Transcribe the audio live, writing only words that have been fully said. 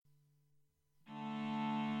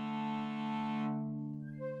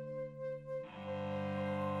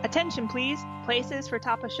Attention please, places for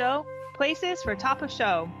top of show, places for top of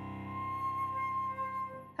show.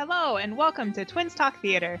 Hello and welcome to Twins Talk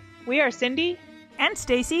Theater. We are Cindy and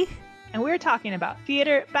Stacy, and we're talking about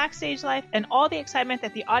theater, backstage life, and all the excitement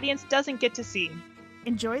that the audience doesn't get to see.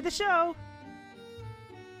 Enjoy the show!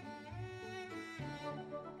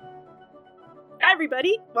 Hi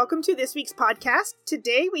everybody, welcome to this week's podcast.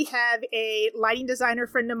 Today we have a lighting designer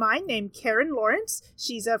friend of mine named Karen Lawrence.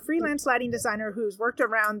 She's a freelance lighting designer who's worked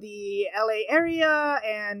around the LA area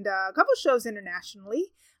and a couple shows internationally.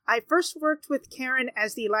 I first worked with Karen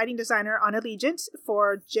as the lighting designer on Allegiance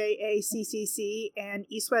for JACCC and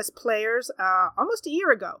East West Players almost a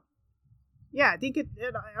year ago. Yeah, I think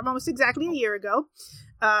almost exactly a year ago.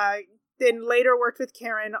 Then later worked with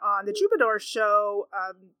Karen on the Troubadour show,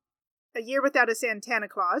 A Year Without a Santana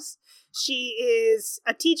Claus. She is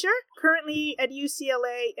a teacher currently at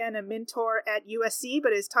UCLA and a mentor at USC,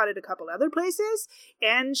 but has taught at a couple other places.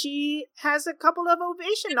 And she has a couple of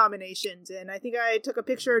Ovation nominations. And I think I took a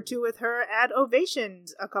picture or two with her at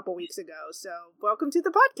Ovations a couple weeks ago. So welcome to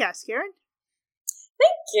the podcast, Karen.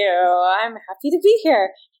 Thank you. I'm happy to be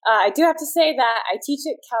here. I do have to say that I teach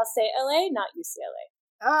at Cal State LA, not UCLA.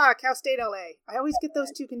 Ah, Cal State LA. I always get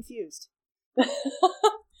those two confused.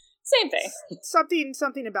 Same thing.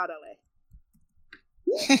 Something about LA.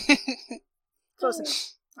 Close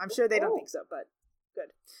enough. I'm sure they don't think so, but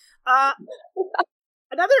good.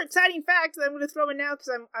 Another exciting fact that I'm going to throw in now because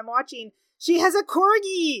I'm watching. She has a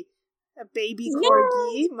corgi, a baby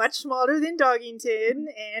corgi, much smaller than Doggington,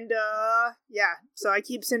 and yeah. So I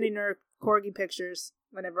keep sending her corgi pictures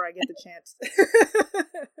whenever I get the chance.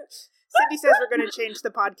 Cindy says we're going to change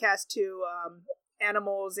the podcast to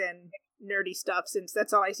animals and nerdy stuff, since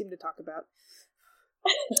that's all I seem to talk about.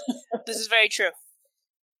 This is very true.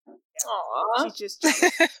 Aww. She's just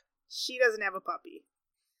she doesn't have a puppy.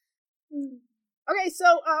 Okay, so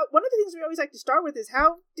one of the things we always like to start with is,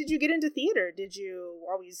 how did you get into theater? Did you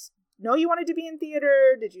always know you wanted to be in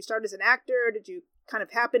theater? Did you start as an actor? Did you kind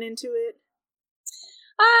of happen into it?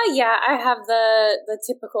 Yeah, I have the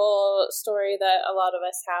typical story that a lot of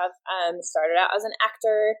us have. Started out as an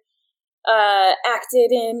actor.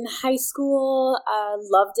 Acted in high school,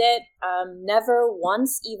 loved it, never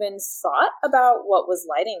once even thought about what was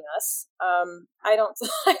lighting us. I don't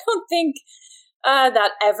think,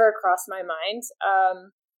 that ever crossed my mind.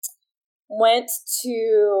 Went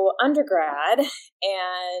to undergrad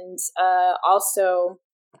and, also,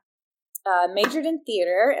 majored in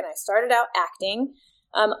theater, and I started out acting.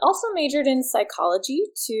 Also majored in psychology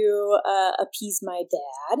to, appease my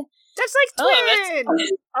dad. That's like twin! Oh,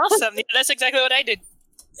 that's awesome. Yeah, that's exactly what I did,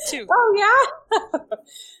 too. Oh, yeah?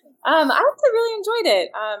 I actually really enjoyed it.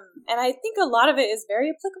 And I think a lot of it is very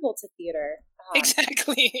applicable to theater.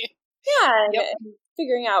 Exactly. Yeah, and, Yep. and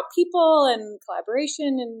figuring out people and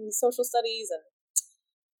collaboration and social studies and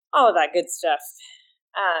all of that good stuff.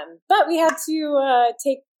 But we had to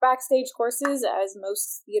take backstage courses, as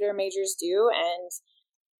most theater majors do, and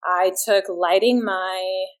I took lighting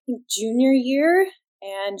my junior year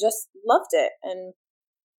and just loved it, and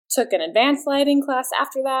took an advanced lighting class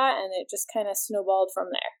after that, and it just kind of snowballed from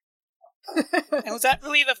there. And was that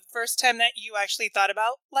really the first time that you actually thought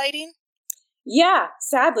about lighting? Yeah,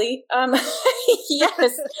 sadly.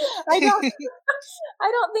 Yes. I don't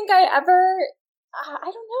think I ever, I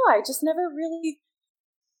don't know, I just never really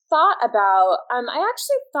thought about, I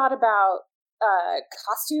actually thought about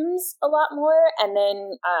costumes a lot more, and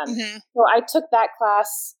then, so I took that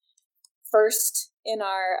class first in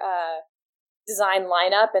our design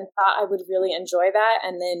lineup and thought I would really enjoy that,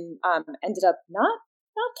 and then ended up not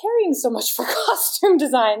caring so much for costume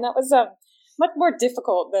design. That was much more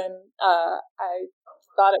difficult than I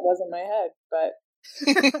thought it was in my head, but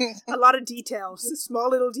a lot of details,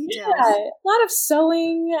 small little details. Yeah, a lot of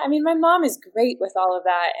sewing. I mean, my mom is great with all of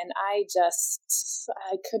that, and I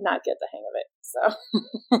could not get the hang of it. So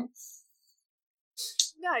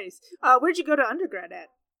Nice. Where'd you go to undergrad at?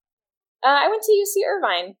 I went to UC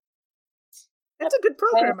Irvine. That's a good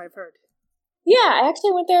program, I've heard. Yeah, I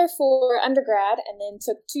actually went there for undergrad and then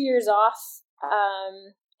took 2 years off,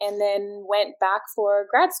 and then went back for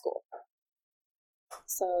grad school.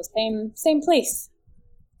 So same place.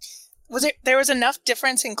 There was enough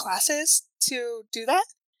difference in classes to do that?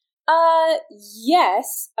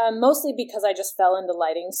 Yes, mostly because I just fell into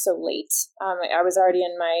lighting so late. I was already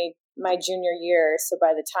in my junior year, so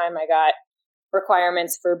by the time I got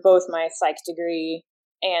requirements for both my psych degree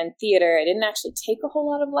and theater, I didn't actually take a whole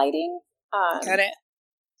lot of lighting. Got it.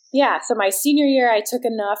 Yeah, so my senior year, I took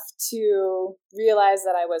enough to realize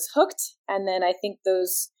that I was hooked, and then I think the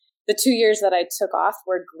 2 years that I took off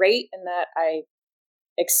were great, and that I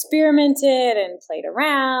experimented and played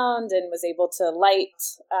around and was able to light,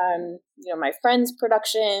 my friends'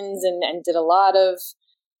 productions and did a lot of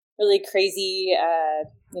really crazy,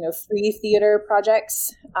 free theater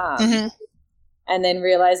projects. And then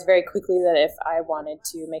realized very quickly that if I wanted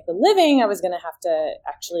to make a living, I was going to have to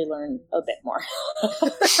actually learn a bit more.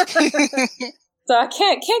 So I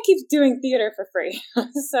can't keep doing theater for free.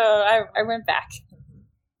 So I went back.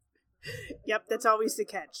 Yep, that's always the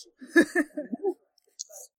catch.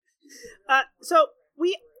 So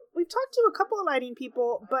we've talked to a couple of lighting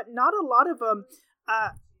people, but not a lot of them.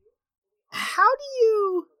 How do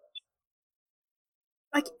you,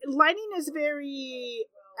 like, lighting is very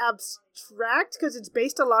abstract because it's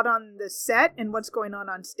based a lot on the set and what's going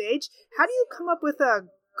on stage. How do you come up with a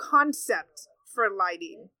concept for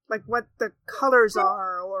lighting, like what the colors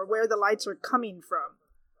are or where the lights are coming from?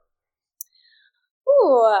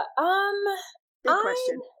 Ooh, big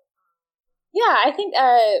question. Yeah, I think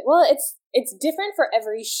it's different for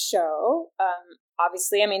every show.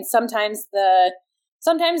 Obviously, I mean sometimes the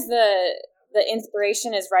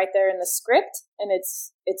inspiration is right there in the script, and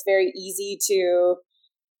it's very easy to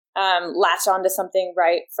latch onto something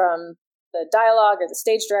right from the dialogue or the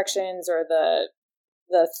stage directions or the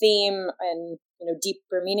theme and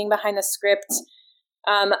deeper meaning behind the script.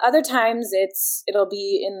 Other times it'll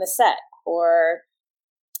be in the set, or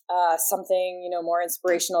something more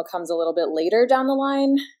inspirational comes a little bit later down the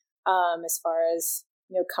line, as far as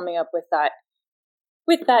coming up with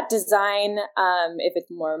that design. If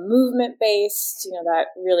it's more movement based, that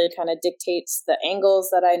really kind of dictates the angles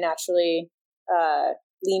that I naturally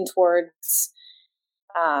lean towards.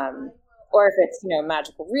 Or if it's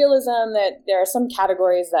magical realism, that there are some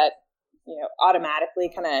categories that automatically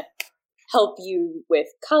kind of help you with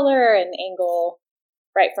color and angle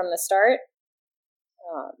right from the start.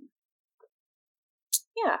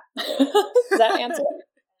 Yeah. Does that answer?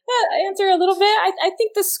 Yeah, answer a little bit. I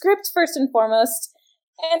think the script first and foremost,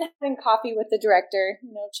 and having coffee with the director,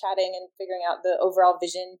 chatting and figuring out the overall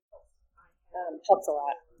vision helps a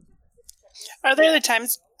lot. Are there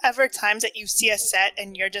times that you see a set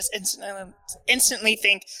and you're just instantly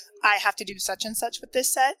think, I have to do such and such with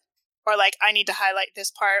this set? Or like, I need to highlight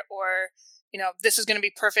this part, or, this is going to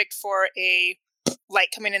be perfect for a light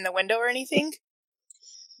coming in the window or anything?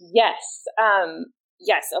 Yes.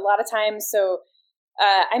 Yes, a lot of times. So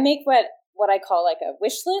I make what I call like a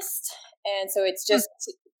wish list. And so it's just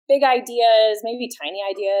big ideas, maybe tiny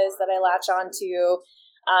ideas that I latch onto.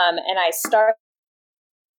 And I start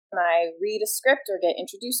when I read a script or get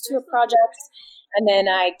introduced to a project. And then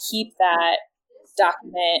I keep that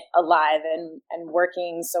document alive and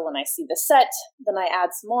working. So when I see the set, then I add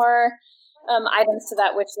some more items to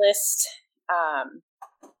that wish list.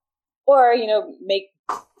 Or, make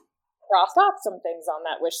cross off some things on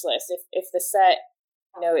that wish list. If the set,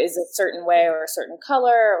 is a certain way or a certain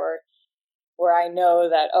color, or I know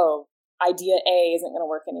that, idea A isn't going to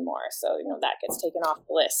work anymore. So, that gets taken off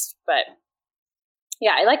the list. But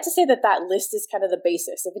yeah, I like to say that list is kind of the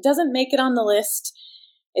basis. If it doesn't make it on the list,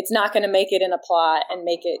 it's not going to make it in a plot and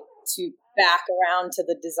make it to back around to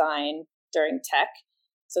the design during tech.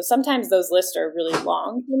 So sometimes those lists are really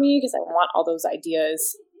long for me because I want all those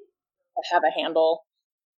ideas to have a handle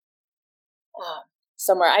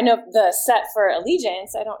somewhere. I know the set for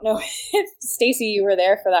Allegiance. I don't know if Stacy, you were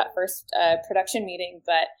there for that first production meeting,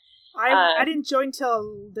 but I didn't join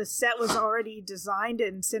till the set was already designed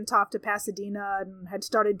and sent off to Pasadena and had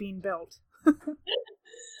started being built.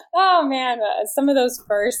 Oh man, some of those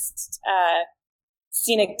first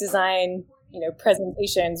scenic design,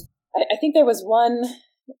 presentations. I think there was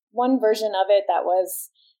one version of it that was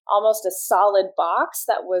almost a solid box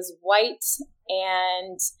that was white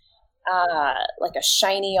and like a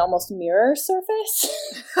shiny, almost mirror surface.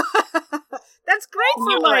 That's great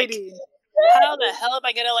for lighting. How the hell am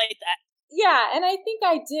I going to light that? Yeah, and I think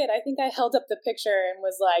I did. I think I held up the picture and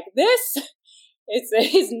was like, this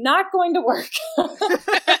is not going to work.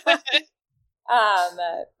 But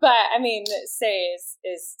I mean, Seo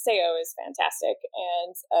is fantastic.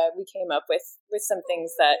 And we came up with some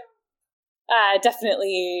things that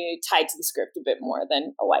definitely tied to the script a bit more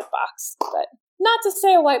than a white box. But not to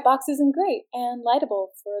say a white box isn't great and lightable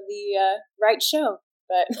for the right show,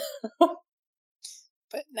 but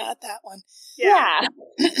but not that one. Yeah.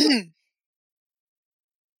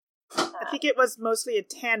 I think it was mostly a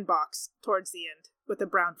tan box towards the end with a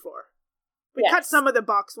brown floor. We Yes. cut some of the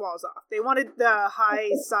box walls off. They wanted the high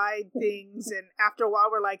side things, and after a while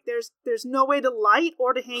we're like, there's no way to light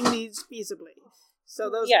or to hang these feasibly. So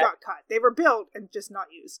those got cut. They were built and just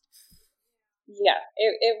not used. Yeah,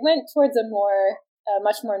 it went towards a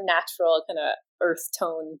much more natural kind of earth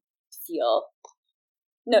tone feel.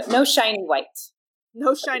 No shiny white.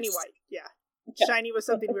 No shiny white. Yeah. Okay. Shiny was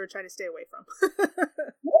something we were trying to stay away from.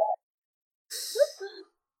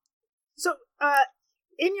 So,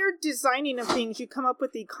 in your designing of things, you come up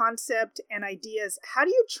with the concept and ideas. How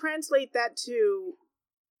do you translate that to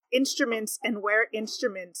instruments and where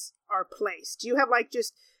instruments are placed? Do you have like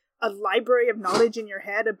just a library of knowledge in your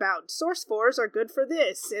head about source fours are good for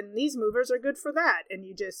this and these movers are good for that, and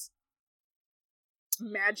you just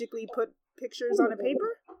magically put pictures on a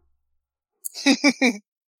paper?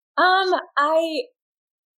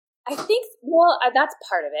 I think, well, that's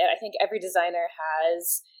part of it. I think every designer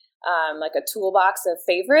has like a toolbox of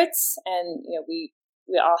favorites, and you know, we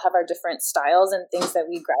all have our different styles and things that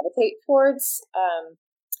we gravitate towards.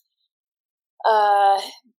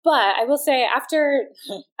 But I will say after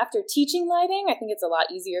teaching lighting, I think it's a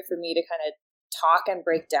lot easier for me to kind of talk and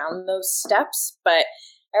break down those steps. But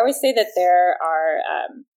I always say that there are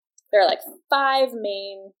like 5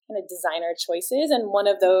 main kind of designer choices, and one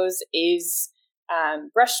of those is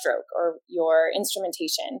brushstroke or your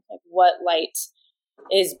instrumentation, like what light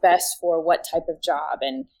is best for what type of job.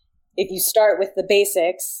 And if you start with the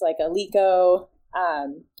basics, like a Leco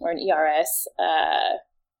or an ERS,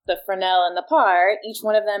 the Fresnel and the Par, each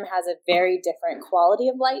one of them has a very different quality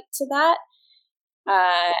of light to that.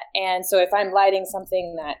 And so if I'm lighting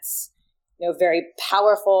something that's, you know, very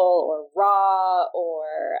powerful or raw or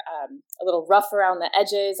a little rough around the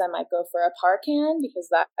edges, I might go for a Par can because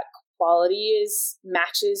that quality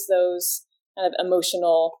matches those kind of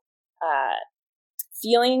emotional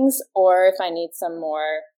feelings. Or if I need some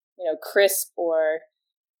more, you know, crisp or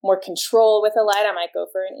more control with a light, I might go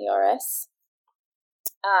for an ERS.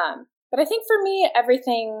 But I think for me,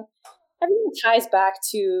 everything ties back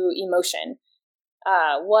to emotion.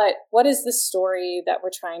 What is the story that we're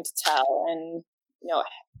trying to tell? And, you know,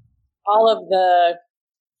 all of the,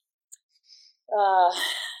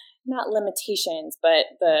 not limitations, but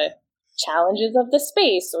the challenges of the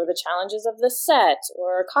space or the challenges of the set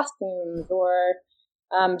or costumes or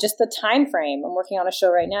just the time frame. I'm working on a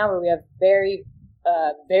show right now where we have very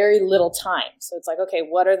little time. So it's like, okay,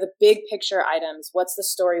 what are the big picture items? What's the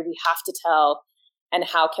story we have to tell? And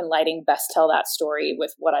how can lighting best tell that story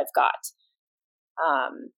with what I've got?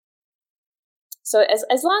 So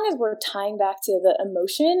as long as we're tying back to the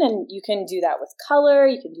emotion, and you can do that with color,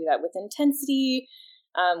 you can do that with intensity,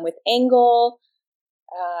 with angle.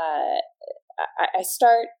 I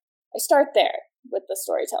start there with the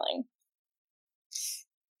storytelling.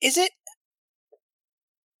 Is it?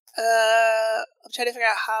 I'm trying to figure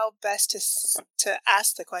out how best to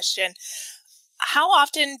ask the question. How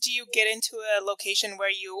often do you get into a location where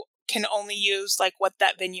you can only use like what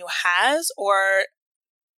that venue has, or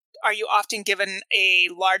are you often given a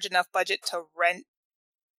large enough budget to rent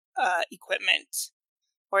equipment,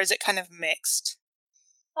 or is it kind of mixed?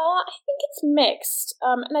 I think it's mixed,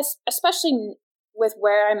 and especially with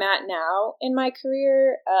where I'm at now in my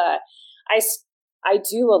career, I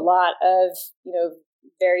do a lot of, you know,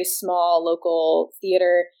 very small local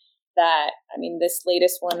theater. That, I mean, this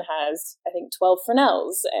latest one has, I think, 12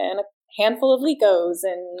 Fresnels and a handful of Lecos,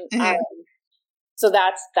 and so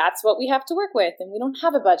that's what we have to work with, and we don't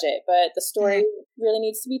have a budget, but the story really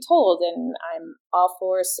needs to be told, and I'm all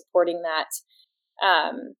for supporting that.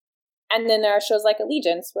 And then there are shows like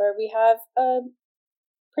Allegiance where we have a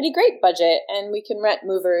pretty great budget, and we can rent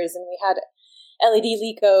movers, and we had LED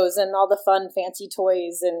Lecos and all the fun fancy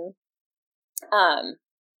toys, and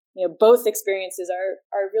you know, both experiences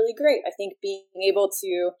are really great. I think being able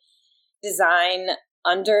to design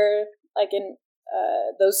under like in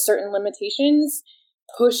those certain limitations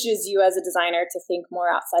pushes you as a designer to think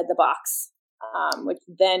more outside the box, which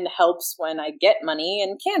then helps when I get money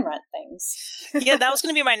and can rent things. Yeah, that was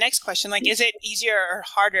going to be my next question. Like, is it easier or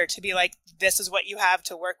harder to be like, this is what you have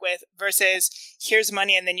to work with versus here's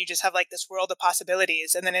money and then you just have like this world of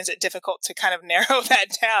possibilities? And then is it difficult to kind of narrow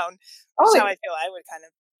that down? That's how I feel I would kind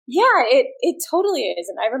of. Yeah, it totally is.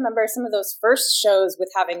 And I remember some of those first shows with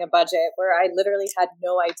having a budget where I literally had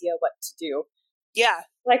no idea what to do. Yeah.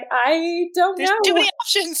 Like, I don't know. There's too many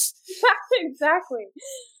options. Yeah, exactly.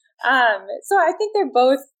 So I think they're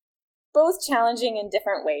both challenging in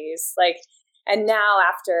different ways. Like, and now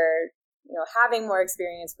after, you know, having more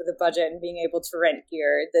experience with a budget and being able to rent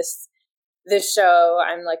gear, this show,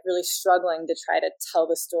 I'm like really struggling to try to tell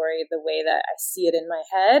the story the way that I see it in my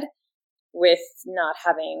head, with not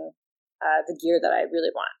having the gear that I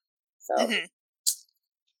really want. So,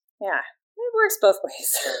 yeah, it works both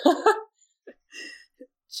ways.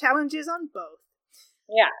 Challenges on both.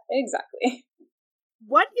 Yeah, exactly.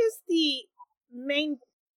 What is the main,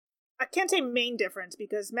 I can't say main difference,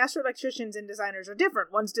 because master electricians and designers are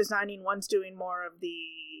different. One's designing, one's doing more of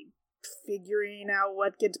the figuring out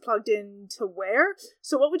what gets plugged into where.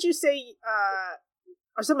 So what would you say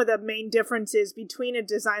are some of the main differences between a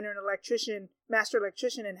designer and electrician, master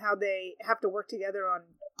electrician, and how they have to work together on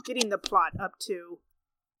getting the plot up to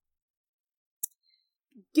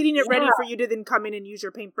getting it ready for you to then come in and use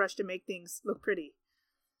your paintbrush to make things look pretty?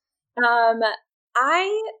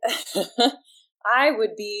 I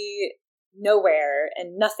would be nowhere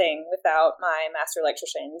and nothing without my master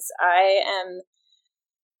electricians.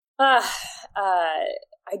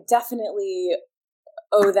 I definitely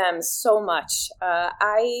owe them so much.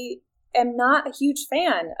 I am not a huge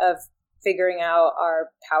fan of figuring out our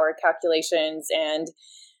power calculations and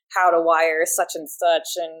how to wire such and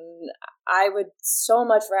such. And I would so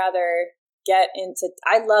much rather get into,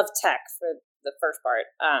 I love tech for the first part.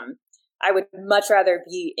 I would much rather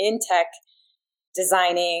be in tech,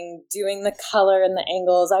 designing, doing the color and the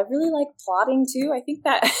angles. I really like plotting too. I think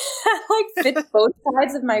that fits both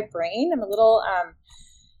sides of my brain. I'm a little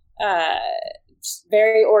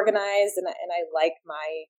very organized, and I like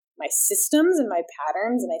my systems and my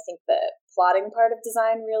patterns. And I think the plotting part of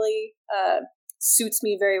design really suits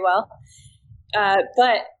me very well.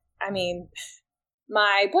 But I mean,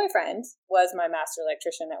 my boyfriend was my master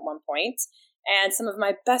electrician at one point, and some of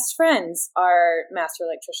my best friends are master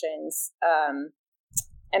electricians.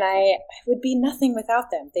 And I would be nothing without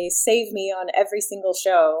them. They save me on every single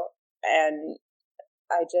show, and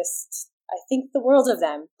I think the world of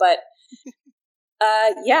them. But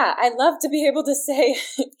I love to be able to say,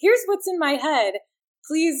 here's what's in my head.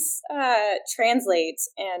 Please translate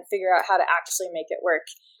and figure out how to actually make it work.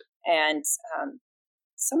 And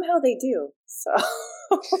somehow they do. So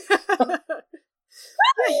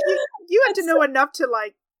you had to know enough to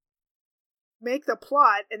make the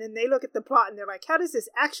plot, and then they look at the plot and they're like, how does this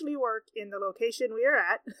actually work in the location we are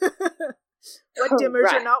at? What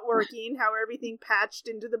dimmers are not working, how are everything patched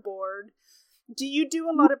into the board. Do you do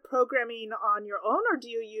a lot of programming on your own, or do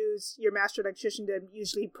you use your master electrician to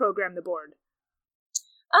usually program the board?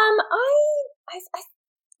 I'd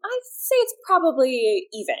say it's probably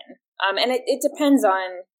even. And it depends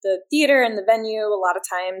on the theater and the venue. A lot of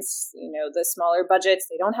times, the smaller budgets,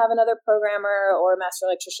 they don't have another programmer or a master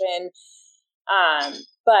electrician.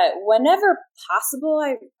 But whenever possible,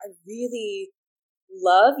 I really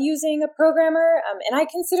love using a programmer. And I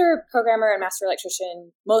consider programmer and master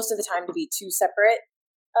electrician most of the time to be two separate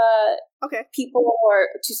people or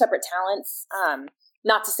two separate talents.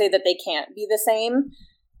 Not to say that they can't be the same.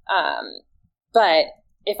 But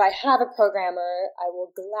if I have a programmer, I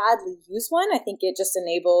will gladly use one. I think it just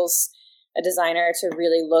enables a designer to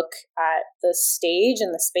really look at the stage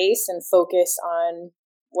and the space and focus on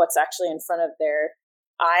what's actually in front of their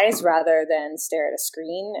eyes rather than stare at a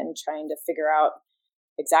screen and trying to figure out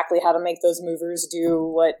exactly how to make those movers do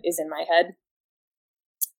what is in my head.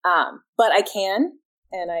 But I can,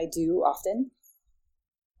 and I do often.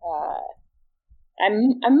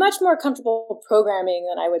 I'm much more comfortable programming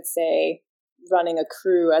than I would say running a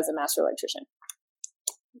crew as a master electrician.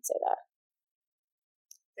 I'd say that.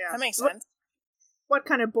 Yeah, that makes sense. What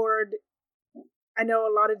kind of board? I know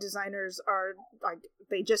a lot of designers are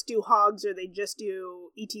they just do hogs or they just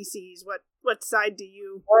do ETCs. What side do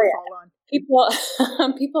you fall on?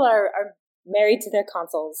 People are married to their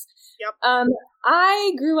consoles. Yep.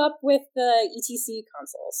 I grew up with the ETC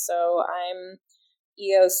consoles, so I'm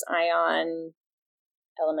EOS, Ion,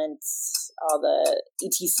 Elements, all the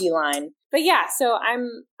ETC line. But yeah, so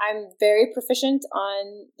I'm very proficient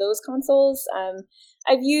on those consoles.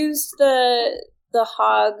 I've used the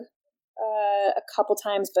Hog a couple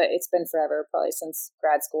times, but it's been forever, probably since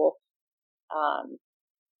grad school.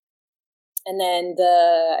 And then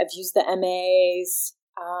I've used the MAs.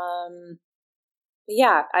 But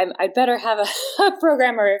yeah, I'd better have a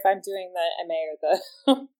programmer if I'm doing the MA or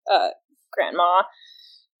the Grandma.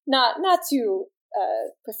 Not too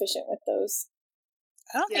proficient with those.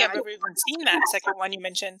 I don't think I've ever even seen that second one you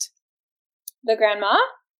mentioned. The Grandma?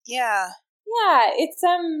 Yeah. Yeah, it's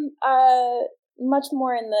much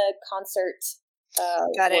more in the concert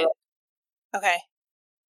Got it. world. Okay.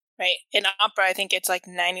 Right. In opera, I think it's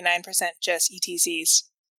 99% just ETCs.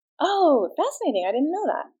 Oh, fascinating. I didn't know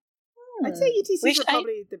that. I'd say ETCs are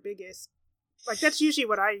probably the biggest. That's usually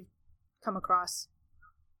what I come across.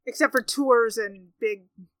 Except for tours and big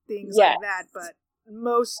things like that, but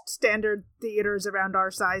most standard theaters around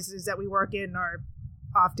our sizes that we work in are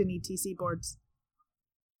often ETC boards.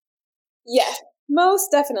 Yeah,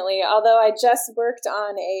 most definitely. Although I just worked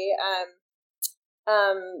on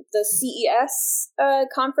the CES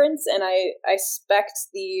conference, and I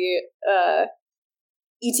spec'd the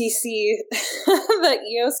ETC, the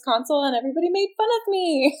EOS console, and everybody made fun of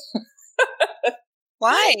me.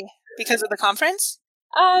 Why? Because of the conference?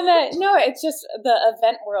 No, it's just the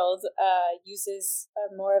event world uses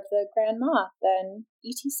more of the grandma than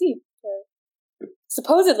ETC. So,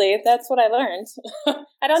 supposedly, that's what I learned.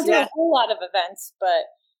 I don't do a whole lot of events, but...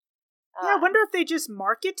 I wonder if they just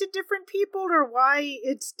market to different people or why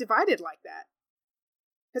it's divided like that.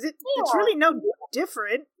 Because it's really no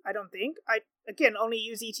different, I don't think. I, again, only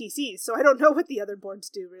use ETCs, so I don't know what the other boards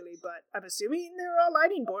do, really, but I'm assuming they're all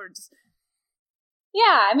lighting boards.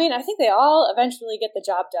 Yeah, I mean, I think they all eventually get the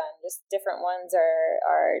job done. Just different ones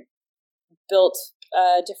are built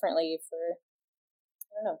differently for,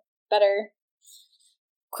 I don't know, better,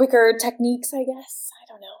 quicker techniques, I guess. I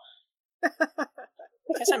don't know.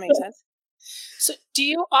 I guess that makes sense. So do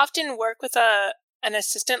you often work with an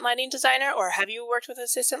assistant lighting designer, or have you worked with an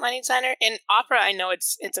assistant lighting designer? In opera, I know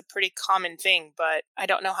it's a pretty common thing, but I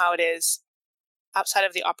don't know how it is outside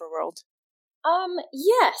of the opera world.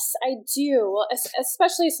 Yes, I do. Well,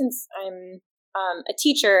 especially since I'm a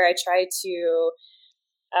teacher, I try to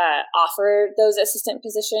offer those assistant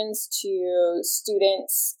positions to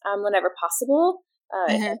students whenever possible.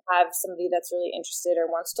 If I have somebody that's really interested or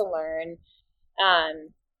wants to learn.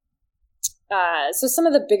 So some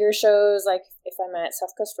of the bigger shows, like if I'm at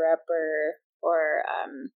South Coast Rep or I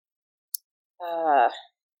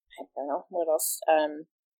don't know what else.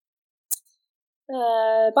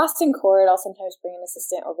 Boston Court, I'll sometimes bring an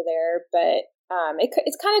assistant over there, but it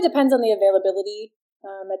kind of depends on the availability.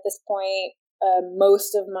 At this point,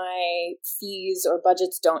 most of my fees or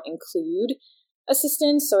budgets don't include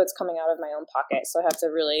assistants, so it's coming out of my own pocket. So I have to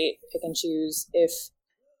really pick and choose if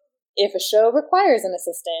a show requires an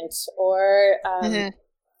assistant, or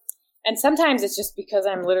and sometimes it's just because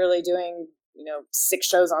I'm literally doing 6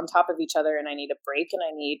 shows on top of each other, and I need a break, and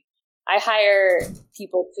I hire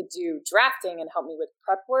people to do drafting and help me with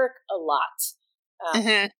prep work a lot.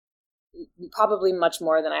 Probably much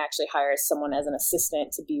more than I actually hire someone as an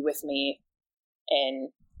assistant to be with me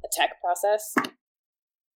in a tech process.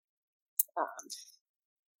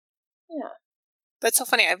 Yeah. That's so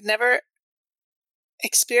funny. I've never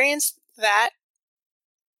experienced that,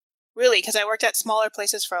 really, because I worked at smaller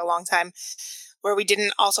places for a long time where we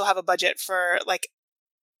didn't also have a budget for, like,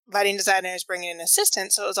 lighting designers bringing in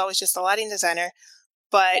assistants, so it was always just the lighting designer.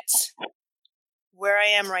 But where I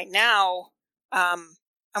am right now, I'm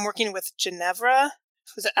working with Ginevra,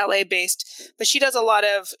 who's LA based, but she does a lot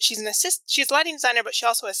of, she's a lighting designer, but she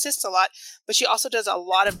also assists a lot, but she also does a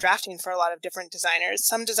lot of drafting for a lot of different designers.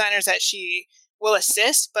 Some designers that she will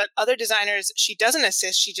assist, but other designers she doesn't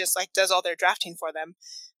assist, she just does all their drafting for them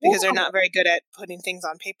because they're not very good at putting things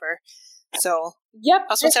on paper. So I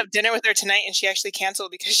was supposed to have dinner with her tonight, and she actually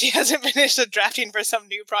canceled because she hasn't finished the drafting for some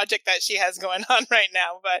new project that she has going on right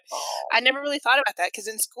now. But I never really thought about that because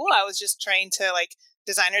in school I was just trained to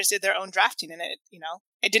designers did their own drafting, and it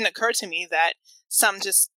didn't occur to me that some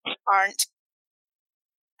just aren't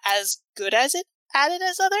as good at it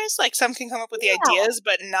as others. Like some can come up with the ideas,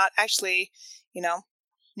 but not actually, know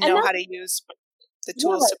how to use the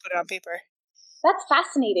tools to put it on paper. That's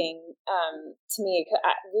fascinating to me.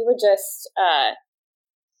 We were just,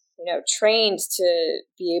 trained to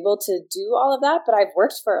be able to do all of that. But I've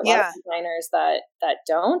worked for a lot of designers that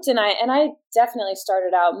don't, and I definitely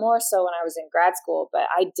started out more so when I was in grad school. But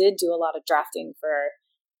I did do a lot of drafting for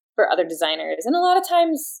other designers, and a lot of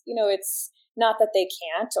times, it's not that they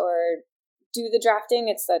can't or do the drafting;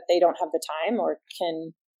 it's that they don't have the time or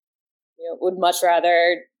can, would much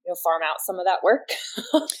rather farm out some of that work.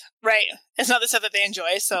 Right. It's not the stuff that they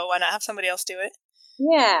enjoy, so why not have somebody else do it?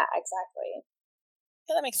 Yeah, exactly.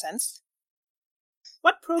 Yeah, that makes sense.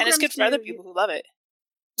 What program? And it's good for other people who love it.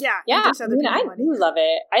 Yeah. I do love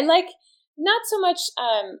it. I like not so much.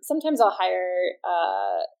 Sometimes I'll hire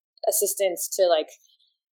assistants to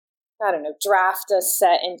draft a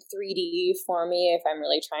set in 3D for me if I'm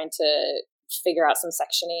really trying to figure out some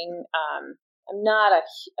sectioning.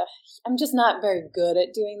 I'm just not very good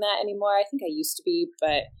at doing that anymore. I think I used to be,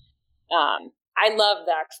 but I love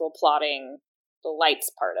the actual plotting, the lights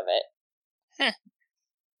part of it.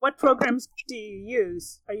 What programs do you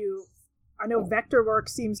use? I know Vectorworks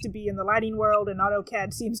seems to be in the lighting world, and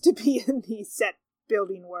AutoCAD seems to be in the set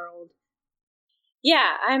building world.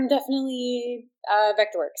 Yeah, I'm definitely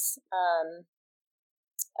Vectorworks.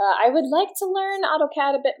 I would like to learn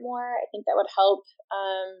AutoCAD a bit more. I think that would help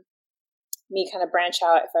me kind of branch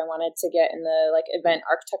out if I wanted to get in the event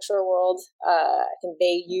architecture world. I think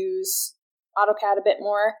they use AutoCAD a bit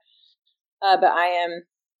more, but I am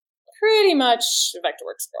pretty much a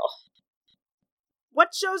Vectorworks girl.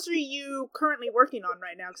 What shows are you currently working on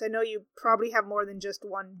right now? Because I know you probably have more than just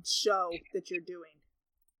one show that you're doing.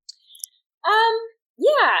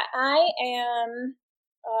 Yeah, I am.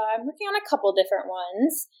 I'm working on a couple different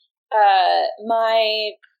ones.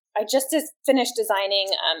 I just finished designing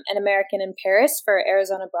An American in Paris for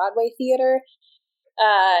Arizona Broadway Theater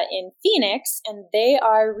in Phoenix, and they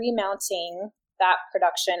are remounting that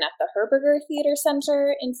production at the Herberger Theater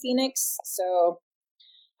Center in Phoenix. So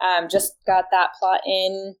just got that plot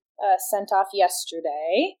sent off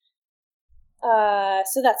yesterday.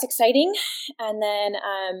 So that's exciting. And then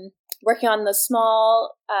working on the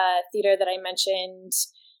small theater that I mentioned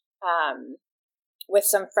with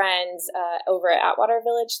some friends over at Atwater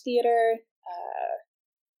Village Theater.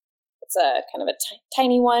 It's a kind of a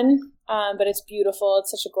tiny one, but it's beautiful. It's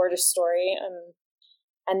such a gorgeous story.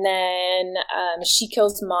 And then She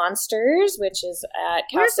Kills Monsters, which is at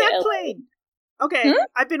Cal Where's State that LA. playing? Okay,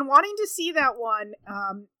 I've been wanting to see that one,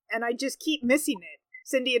 and I just keep missing it.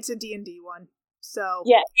 Cindy, it's a D&D one, so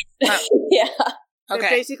Yeah. Yeah. they're Okay.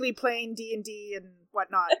 basically playing D&D and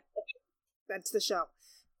whatnot. That's the show.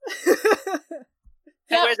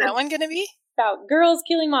 And where's that one going to be? About girls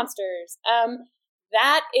killing monsters.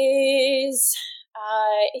 That is,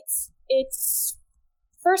 it's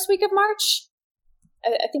first week of March.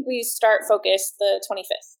 I think we start Focus the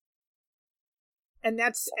 25th. And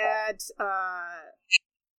that's at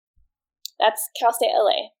That's Cal State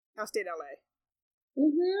LA. Cal State LA.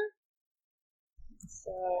 Mm-hmm.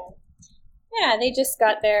 So, yeah, they just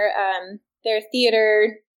got their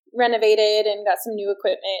theater renovated and got some new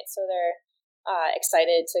equipment, so they're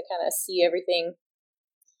excited to kind of see everything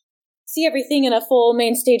in a full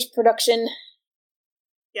main stage production.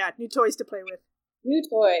 Yeah, new toys to play with. New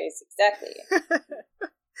toys, exactly.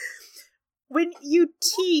 When you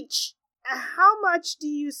teach, how much do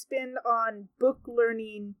you spend on book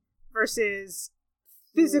learning versus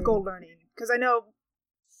physical learning? Because I know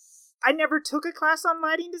I never took a class on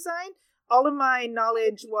lighting design. All of my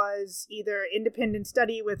knowledge was either independent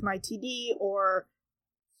study with my TD or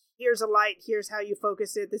here's a light, here's how you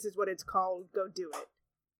focus it, this is what it's called, go do it.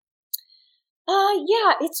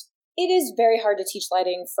 Yeah, it is very hard to teach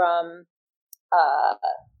lighting from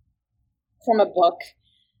a book.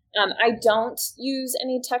 I don't use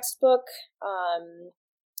any textbook.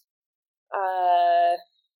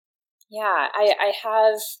 Yeah, I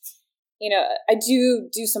have, I do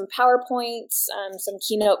some PowerPoints, some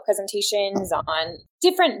keynote presentations on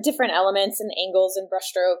different elements and angles and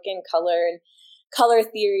brushstroke and color. And color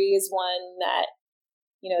theory is one that,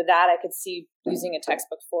 that I could see using a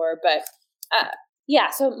textbook for. But yeah,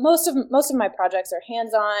 so most of my projects are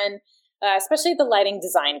hands-on, especially the lighting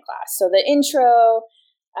design class. So the intro,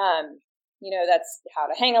 that's how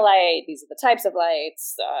to hang a light. These are the types of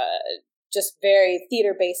lights, just very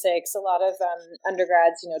theater basics. A lot of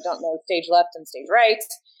undergrads, don't know stage left and stage right.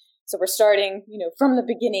 So we're starting, from the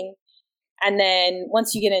beginning. And then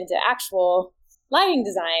once you get into actual lighting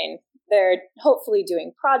design, they're hopefully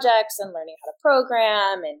doing projects and learning how to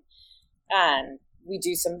program. And we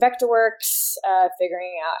do some Vectorworks,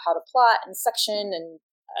 figuring out how to plot and section and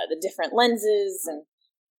the different lenses. And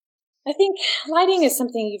I think lighting is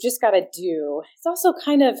something you've just got to do. It's also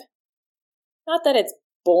kind of, not that it's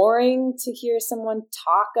boring to hear someone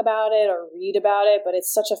talk about it or read about it, but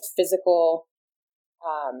it's such a physical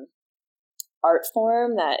art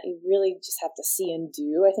form that you really just have to see and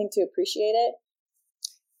do, I think, to appreciate it.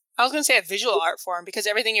 I was going to say a visual art form because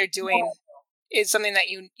everything you're doing is something that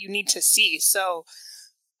you need to see. So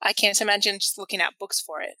I can't imagine just looking at books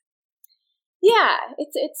for it. Yeah,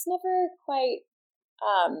 it's never quite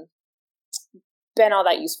been all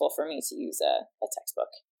that useful for me to use a textbook.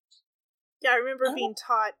 Yeah, I remember being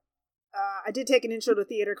taught, I did take an intro to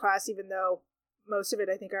theater class, even though most of it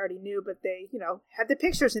I think I already knew, but they, had the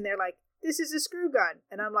pictures in there like, this is a screw gun.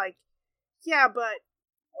 And I'm like, yeah, but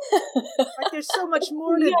like there's so much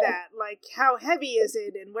more to that. Like, how heavy is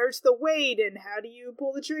it? And where's the weight? And how do you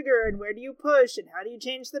pull the trigger? And where do you push? And how do you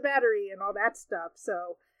change the battery? And all that stuff.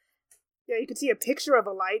 So, yeah, you can see a picture of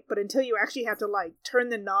a light, but until you actually have to, like, turn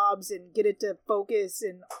the knobs and get it to focus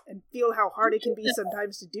and feel how hard it can be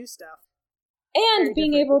sometimes to do stuff. And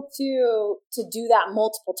being able to do that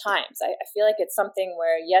multiple times. I feel like it's something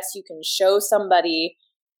where, yes, you can show somebody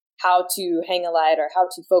how to hang a light or how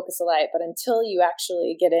to focus a light, but until you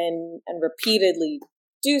actually get in and repeatedly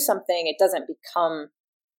do something, it doesn't become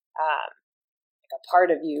like a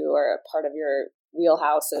part of you or a part of your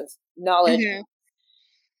wheelhouse of knowledge.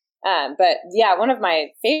 Mm-hmm. But yeah, one of my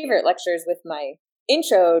favorite lectures with my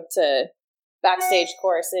intro to backstage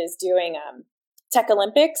course is doing Tech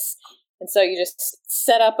Olympics. And so you just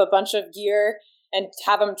set up a bunch of gear and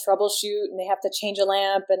have them troubleshoot, and they have to change a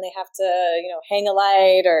lamp, and they have to, hang a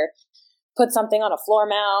light or put something on a floor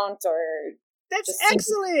mount, or that's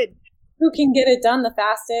excellent. Who can get it done the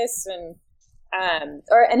fastest, and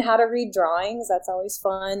how to read drawings. That's always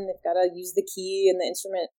fun. They've got to use the key and the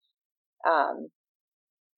instrument.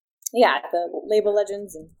 The label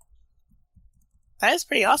legends, and that is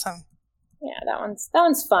pretty awesome. Yeah, that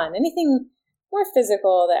one's fun. Anything more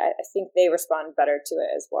physical, that I think they respond better to it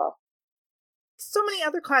as well. So many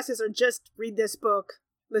other classes are just read this book,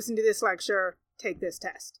 listen to this lecture, take this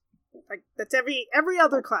test. Like that's every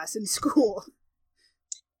other class in school.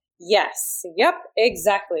 Yes. Yep.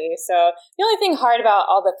 Exactly. So the only thing hard about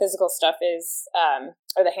all the physical stuff is,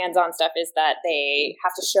 or the hands-on stuff, is that they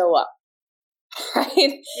have to show up.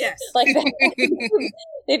 Right? Yes. Like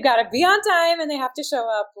they've got to be on time and they have to show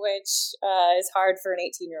up, which is hard for an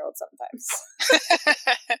 18-year-old sometimes.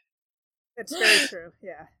 That's very true.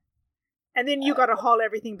 Yeah. And then you got to haul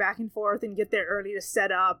everything back and forth and get there early to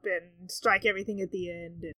set up and strike everything at the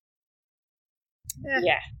end. Yeah.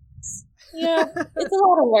 Yeah. It's a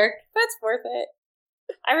lot of work, but it's worth it.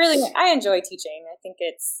 I enjoy teaching. I think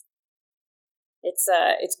it's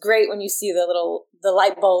great when you see the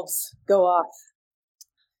light bulbs go off.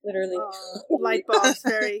 Literally. Light bulbs,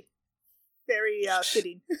 very, very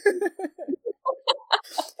fitting.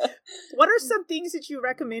 What are some things that you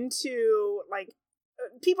recommend to, like,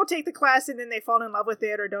 people take the class and then they fall in love with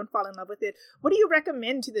it or don't fall in love with it? What do you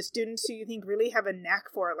recommend to the students who you think really have a knack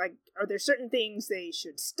for it? Like, are there certain things they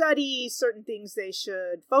should study, certain things they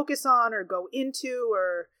should focus on or go into,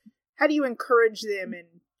 or how do you encourage them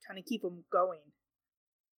and kind of keep them going?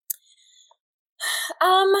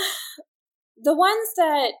 The ones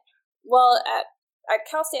that, well, at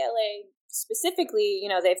Cal State LA specifically,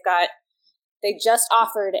 they just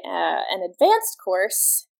offered an advanced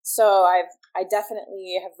course. So I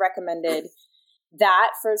definitely have recommended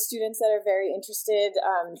that for students that are very interested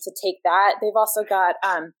to take that. They've also got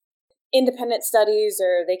independent studies,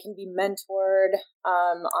 or they can be mentored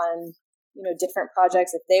on different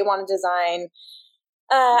projects if they want to design.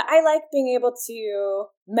 I like being able to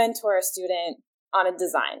mentor a student on a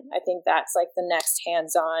design. I think that's like the next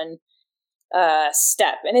hands-on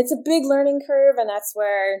step, and it's a big learning curve, and that's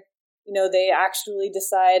where they actually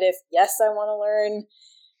decide if, yes, I want to learn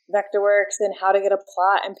Vectorworks and how to get a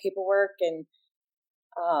plot and paperwork, and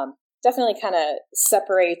definitely kind of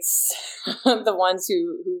separates the ones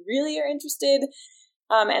who really are interested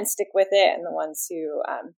and stick with it, and the ones who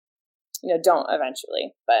don't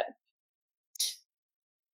eventually. But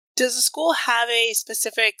does the school have a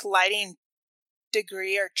specific lighting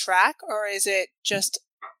degree or track, or is it just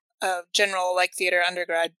a general, like, theater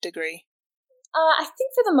undergrad degree? I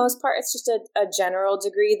think for the most part, it's just a general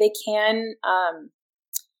degree. They can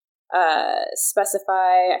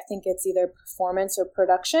specify, I think it's either performance or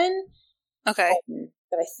production. Okay.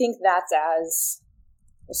 But I think that's as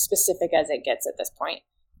specific as it gets at this point.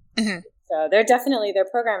 Mm-hmm. So their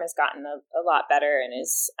program has gotten a lot better and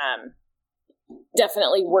is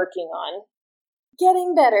definitely working on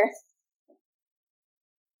getting better.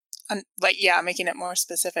 Making it more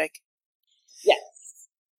specific. Yes.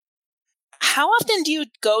 How often do you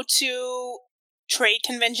go to trade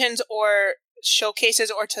conventions or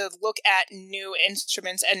showcases, or to look at new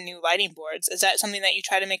instruments and new lighting boards? Is that something that you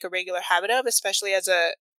try to make a regular habit of, especially as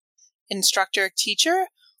a instructor teacher,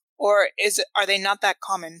 or are they not that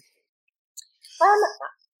common?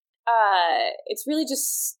 It's really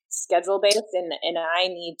just schedule based, and I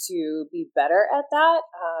need to be better at that.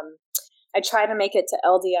 I try to make it to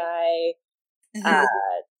LDI. Mm-hmm.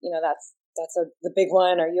 That's the big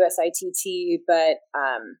one, or USITT, but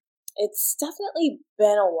it's definitely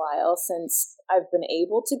been a while since I've been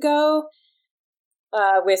able to go.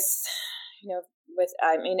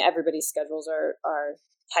 Everybody's schedules are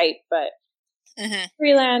tight, but mm-hmm.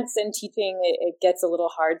 freelance and teaching, it gets a little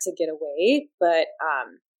hard to get away. But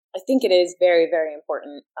I think it is very, very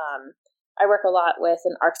important. I work a lot with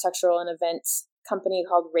an architectural and events company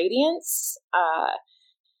called Radiance,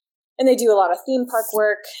 and they do a lot of theme park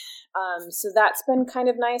work. So that's been kind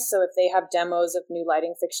of nice. So if they have demos of new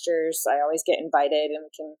lighting fixtures, I always get invited, and we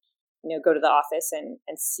can, go to the office and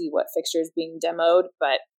see what fixture is being demoed.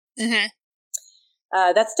 But mm-hmm.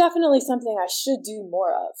 That's definitely something I should do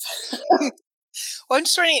more of. Well, I'm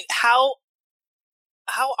just wondering, how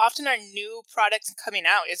often are new products coming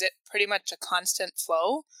out? Is it pretty much a constant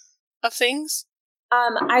flow of things?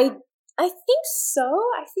 I think so.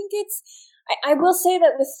 I think I will say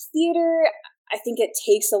that with theater, I think it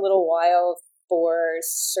takes a little while for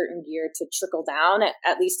certain gear to trickle down,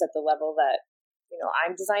 at least at the level that,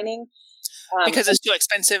 I'm designing. Because it's too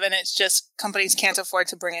expensive, and it's just companies can't afford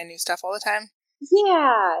to bring in new stuff all the time?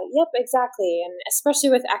 Yeah, yep, exactly. And especially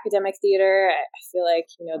with academic theater, I feel like,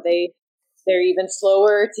 they're even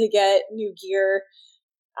slower to get new gear.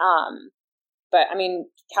 But I mean,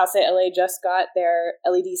 Cal State LA just got their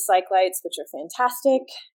LED cyc lights, which are fantastic.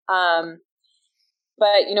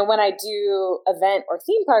 But when I do event or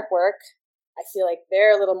theme park work, I feel like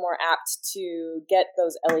they're a little more apt to get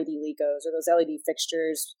those LED Legos or those LED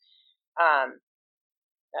fixtures. A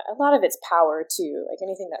lot of it's power too, like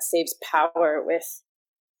anything that saves power with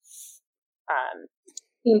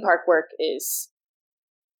theme park work is,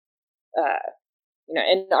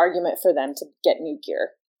 an argument for them to get new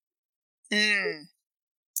gear.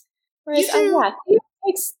 Whereas,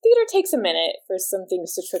 theater takes a minute for some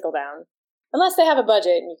things to trickle down, unless they have a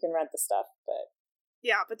budget and you can rent the stuff. But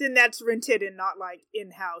yeah, but then that's rented and not like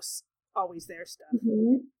in-house, always there stuff.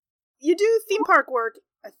 Mm-hmm. You do theme park work,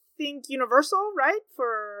 I think Universal, right?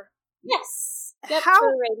 Yes. Yep,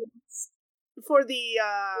 for the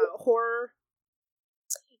horror.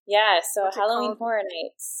 Yeah, so Halloween Horror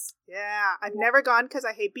Nights. Yeah, I've never gone because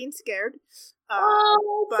I hate being scared. So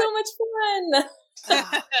much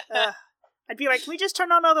fun! I'd be like, can we just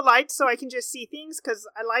turn on all the lights so I can just see things? Because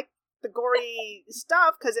I like the gory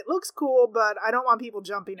stuff because it looks cool, but I don't want people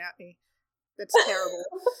jumping at me. That's terrible.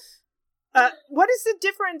 What is the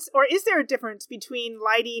difference, or is there a difference between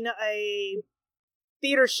lighting a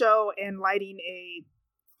theater show and lighting a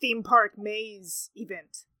theme park maze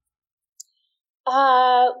event?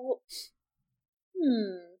 I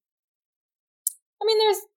mean,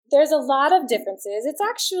 there's a lot of differences. It's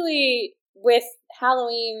actually, with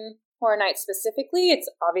Halloween Horror Nights specifically, it's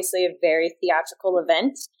obviously a very theatrical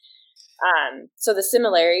event. So the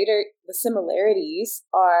similarities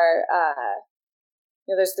are,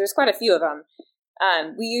 there's quite a few of them.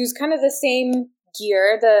 We use kind of the same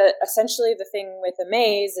gear. Essentially the thing with the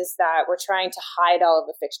maze is that we're trying to hide all of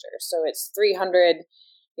the fixtures. So it's 300,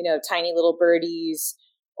 tiny little birdies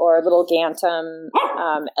or little Gantum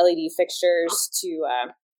LED fixtures to,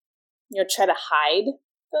 try to hide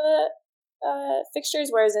the fixtures.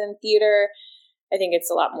 Whereas in theater, I think it's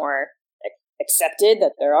a lot more accepted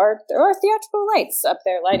that there are theatrical lights up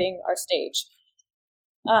there lighting our stage.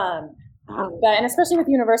 And especially with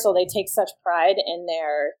Universal, they take such pride in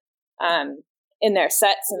their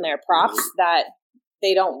sets and their props that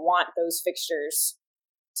they don't want those fixtures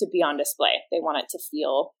to be on display. They want it to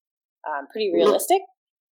feel pretty realistic.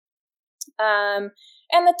 And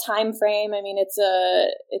the time frame, I mean, it's a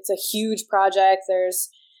huge project. There's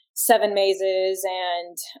 7 mazes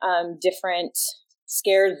and different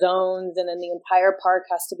scare zones, and then the entire park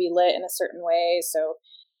has to be lit in a certain way. So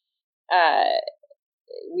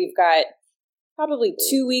we've got probably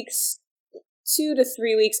 2 to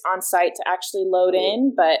 3 weeks on site to actually load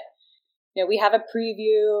in, but we have a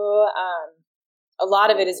preview. A lot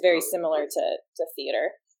of it is very similar to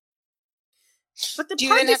theater. But do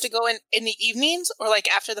you then have to go in the evenings, or like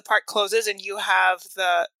after the park closes and you have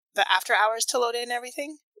the after hours to load in and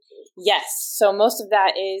everything? Yes. So most of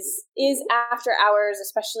that is after hours,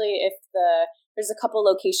 especially if there's a couple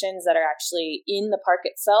locations that are actually in the park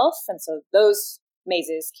itself. And so those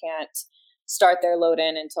mazes can't start their load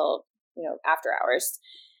in until, after hours.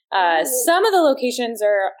 Some of the locations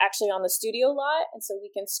are actually on the studio lot. And so we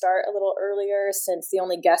can start a little earlier since the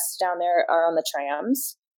only guests down there are on the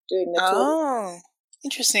trams doing the tour. Oh,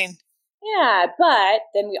 interesting. Yeah. But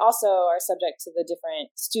then we also are subject to the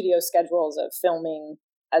different studio schedules of filming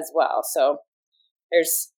as well. So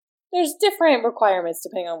there's different requirements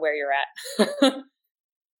depending on where you're at.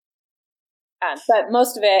 But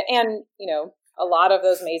most of it, and a lot of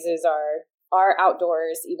those mazes are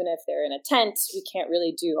outdoors. Even if they're in a tent, we can't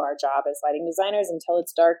really do our job as lighting designers until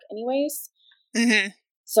it's dark anyways. Mm-hmm.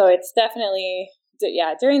 So it's definitely,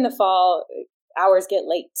 during the fall, hours get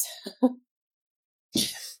late.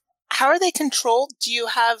 How are they controlled? Do you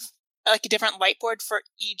have like a different light board for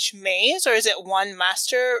each maze, or is it one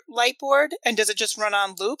master light board, and does it just run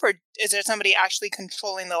on loop, or is there somebody actually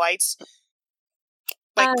controlling the lights,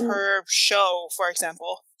 like per show, for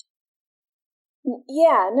example?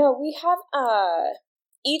 Yeah, no, we have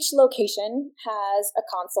each location has a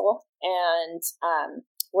console, and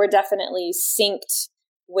we're definitely synced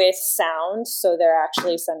with sound, so they're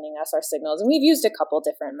actually sending us our signals, and we've used a couple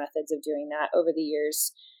different methods of doing that over the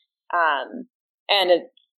years.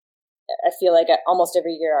 I feel like almost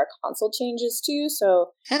every year our console changes too.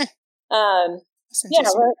 So, we're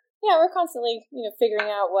constantly, figuring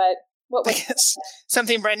out what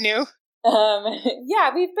something brand new. We've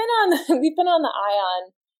been on the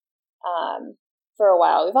Ion, for a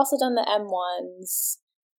while. We've also done the M1s.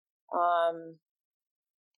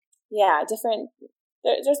 Different.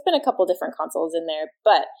 There's been a couple different consoles in there,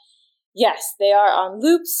 but Yes, they are on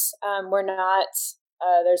loops. We're not,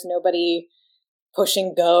 there's nobody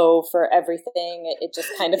pushing go for everything. It just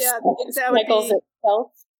kind of cycles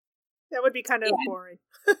itself. That would be kind of boring.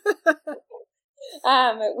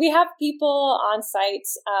 We have people on site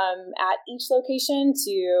at each location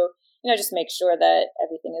to, just make sure that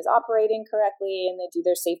everything is operating correctly, and they do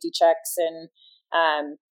their safety checks and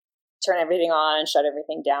turn everything on and shut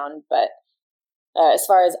everything down. But as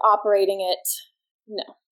far as operating it, no.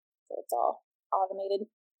 So it's all automated.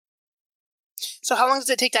 So how long does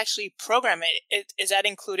it take to actually program it? Is that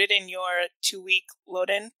included in your 2-week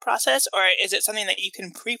load-in process, or is it something that you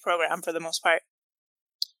can pre-program for the most part?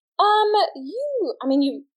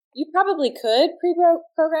 You probably could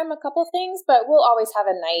pre-program a couple things, but we'll always have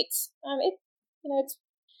a night.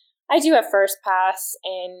 I do a first pass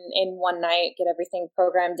in one night, get everything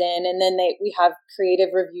programmed in, and then we have creative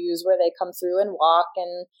reviews where they come through and walk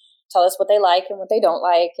and tell us what they like and what they don't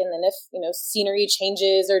like. And then if, scenery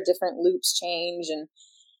changes or different loops change, and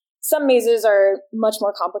some mazes are much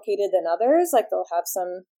more complicated than others. Like they'll have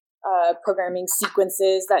some programming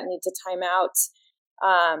sequences that need to time out.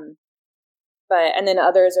 And then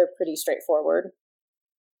others are pretty straightforward.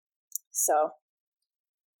 So.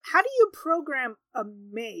 How do you program a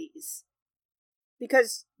maze?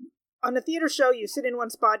 Because on a theater show, you sit in one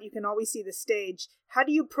spot, you can always see the stage. How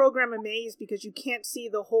do you program a maze? Because you can't see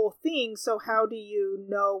the whole thing, so how do you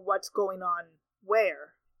know what's going on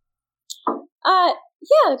where?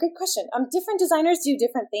 Yeah, good question. Different designers do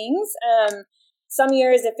different things. Some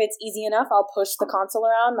years, if it's easy enough, I'll push the console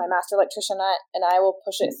around. My master electrician and I will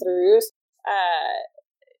push it through.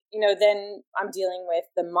 Then I'm dealing with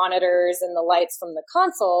the monitors and the lights from the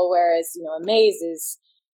console, whereas, a maze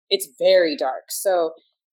it's very dark. So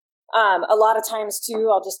a lot of times, too,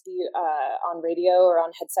 I'll just be on radio or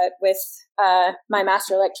on headset with my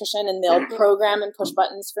master electrician, and they'll program and push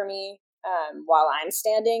buttons for me while I'm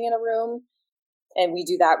standing in a room. And we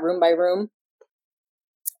do that room by room.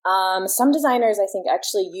 Some designers, I think,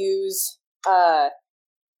 actually use the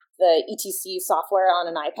ETC software on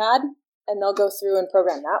an iPad, and they'll go through and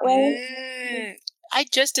program that way. I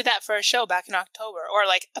just did that for a show back in October, or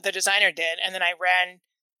like the designer did, and then I ran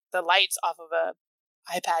the lights off of a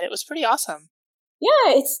iPad. It was pretty awesome.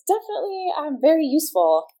 Yeah, it's definitely very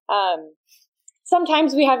useful.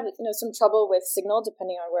 Sometimes we have some trouble with signal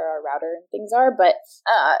depending on where our router and things are, but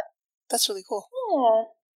that's really cool. Yeah,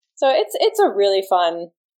 so it's a really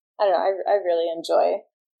fun. I don't know. I really enjoy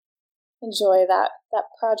that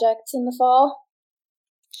project in the fall.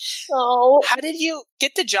 So, how did you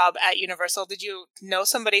get the job at Universal? Did you know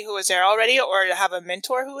somebody who was there already, or have a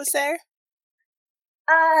mentor who was there?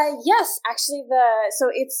 Yes, actually, so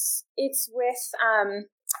it's with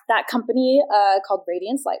that company called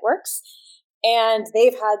Radiance Lightworks, and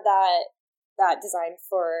they've had that design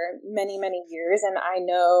for many, many years, and I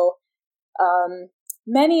know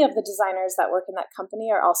many of the designers that work in that company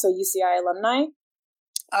are also UCI alumni.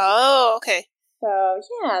 Oh, okay. So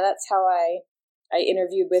yeah, that's how I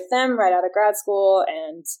interviewed with them right out of grad school,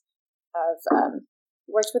 and I've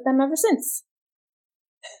worked with them ever since.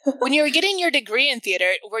 When you were getting your degree in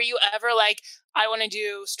theater, were you ever like, I want to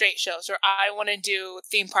do straight shows, or I want to do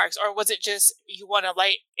theme parks, or was it just you want to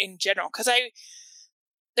light in general? Because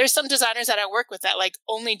there's some designers that I work with that like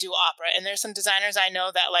only do opera, and there's some designers I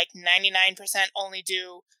know that like 99% only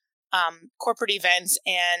do corporate events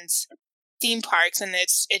and theme parks, and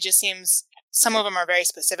it just seems some of them are very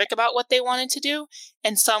specific about what they wanted to do,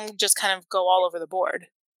 and some just kind of go all over the board.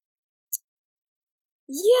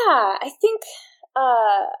 Yeah, I think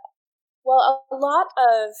a lot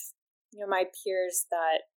of my peers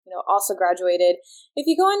that also graduated, if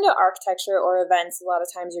you go into architecture or events, a lot of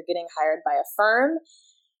times you're getting hired by a firm,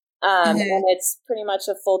 and it's pretty much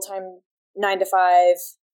a full-time 9-to-5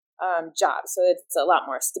 job, so it's a lot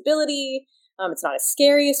more stability. It's not as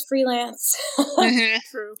scary as freelance.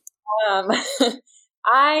 True.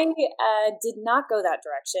 I did not go that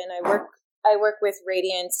direction. I work with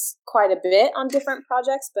Radiance quite a bit on different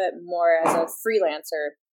projects, but more as a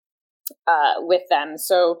freelancer with them.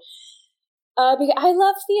 So because I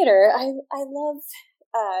love theater. I love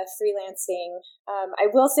freelancing. I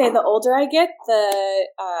will say the older I get, the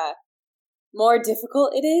more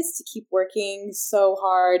difficult it is to keep working so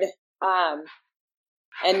hard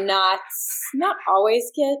and not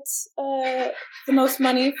always get the most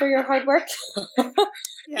money for your hard work.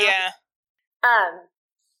 Yeah.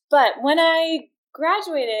 But when I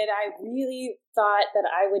graduated, I really thought that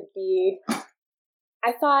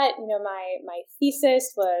I thought, my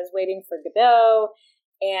thesis was Waiting for Godot,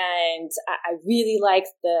 and I really liked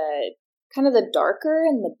the kind of the darker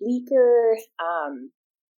and the bleaker.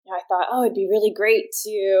 I thought, it'd be really great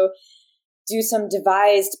to do some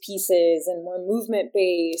devised pieces and more movement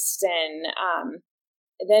based. And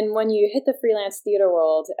then when you hit the freelance theater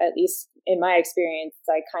world, at least in my experience,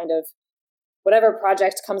 I kind of, whatever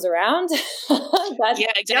project comes around, that's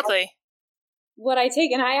yeah, exactly what I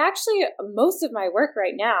take. And I actually, most of my work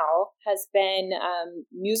right now has been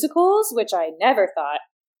musicals, which I never thought.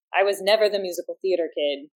 I was never the musical theater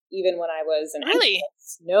kid, even when I was an really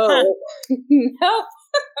actress. No, no.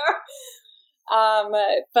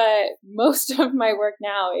 But most of my work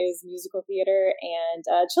now is musical theater and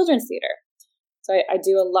children's theater. So I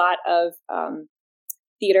do a lot of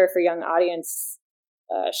theater for young audience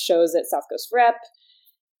shows at South Coast Rep.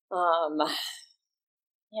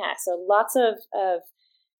 Yeah, so lots of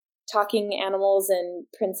talking animals and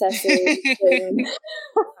princesses. And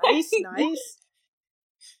Nice.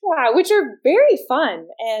 yeah, which are very fun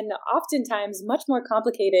and oftentimes much more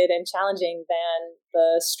complicated and challenging than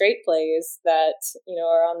the straight plays that,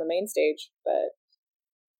 are on the main stage. But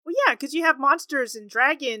Well, yeah, because you have monsters and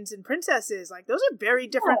dragons and princesses. Like, those are very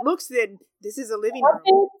different looks than this is a living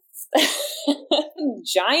room.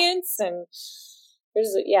 Giants and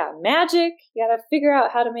there's, magic. You gotta figure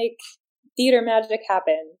out how to make theater magic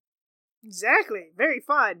happen. Exactly. Very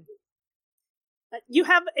fun. You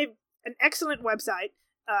have an excellent website,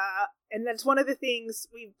 and that's one of the things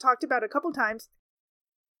we've talked about a couple times.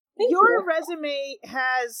 Your resume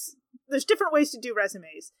there's different ways to do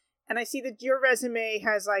resumes. And I see that your resume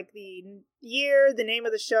has like the year, the name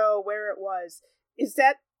of the show, where it was. Is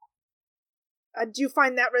that, do you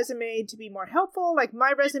find that resume to be more helpful? Like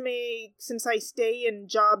my resume, since I stay in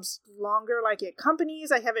jobs longer, like at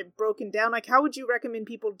companies, I have it broken down. Like how would you recommend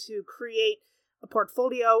people to create a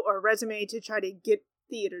portfolio or a resume to try to get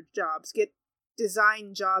theater jobs, get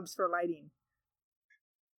design jobs for lighting?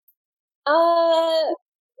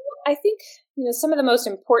 I think, some of the most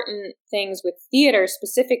important things with theater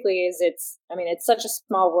specifically is it's such a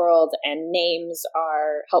small world and names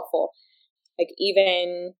are helpful. Like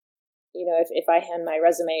even, if I hand my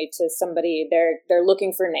resume to somebody, they're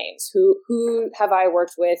looking for names. Who have I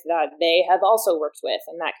worked with that they have also worked with?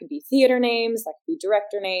 And that could be theater names, that could be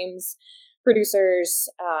director names, producers.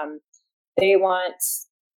 They want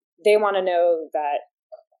to know that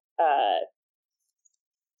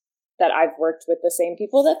I've worked with the same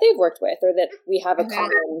people that they've worked with, or that we have a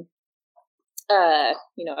common, a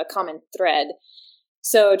common thread.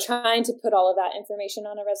 So trying to put all of that information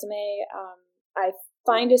on a resume, I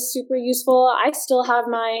find is super useful. I still have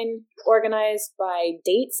mine organized by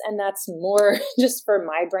dates, and that's more just for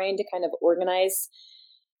my brain to kind of organize,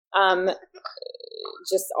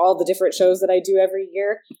 just all the different shows that I do every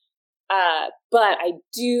year. But I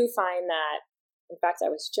do find that, in fact, I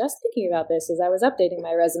was just thinking about this as I was updating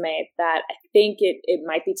my resume, that I think it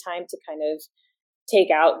might be time to kind of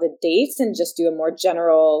take out the dates and just do a more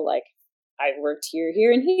general, like, I worked here,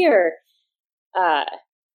 here, and here. But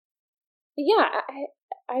yeah,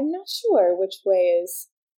 I'm not sure which way is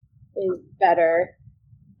better.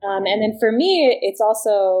 And then for me, it's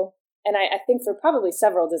also, and I think for probably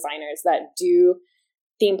several designers that do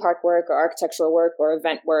theme park work or architectural work or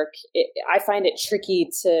event work, I find it tricky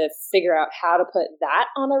to figure out how to put that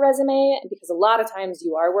on a resume, because a lot of times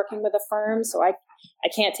you are working with a firm. So I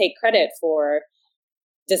can't take credit for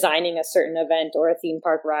designing a certain event or a theme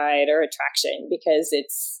park ride or attraction, because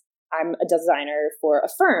I'm a designer for a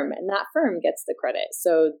firm and that firm gets the credit.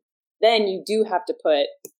 So then you do have to put,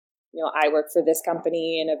 I work for this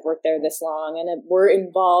company and I've worked there this long and we're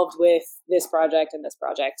involved with this project and this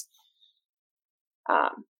project.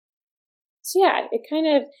 So yeah, it kind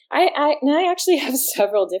of, I actually have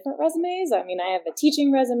several different resumes. I have a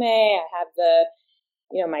teaching resume. I have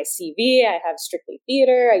my CV. I have strictly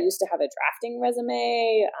theater. I used to have a drafting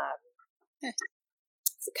resume.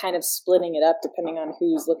 It's kind of splitting it up depending on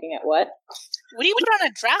who's looking at what. What do you put on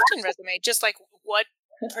a drafting resume? Just like what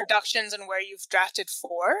productions and where you've drafted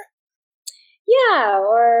for? Yeah,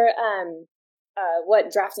 or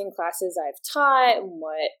what drafting classes I've taught and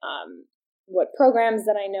what programs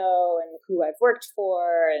that I know and who I've worked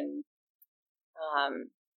for. And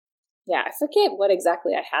I forget what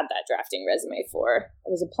exactly I had that drafting resume for. I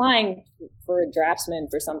was applying for a draftsman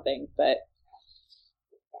for something, but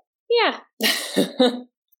yeah.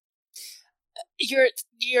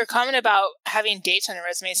 Your comment about having dates on a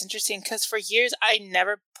resume is interesting, because for years I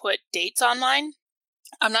never put dates on mine.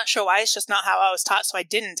 I'm not sure why. It's just not how I was taught, so I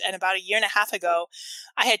didn't. And about a year and a half ago,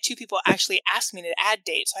 I had 2 people actually ask me to add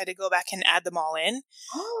dates, so I had to go back and add them all in.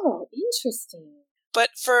 Oh, interesting. But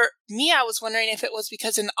for me, I was wondering if it was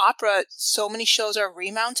because in opera, so many shows are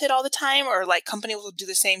remounted all the time, or like companies will do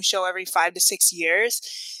the same show every 5 to 6 years.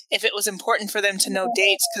 If it was important for them to know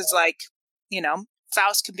dates, because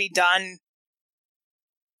Faust could be done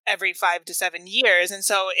every 5 to 7 years. And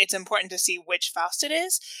so it's important to see which Faust it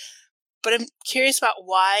is. But I'm curious about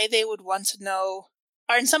why they would want to know,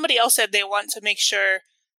 and somebody else said they want to make sure,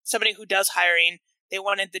 somebody who does hiring, they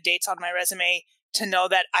wanted the dates on my resume to know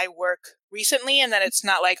that I work recently and that it's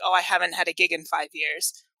not like, oh, I haven't had a gig in 5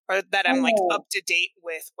 years, or that I'm like up to date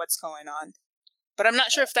with what's going on. But I'm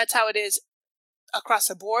not sure if that's how it is across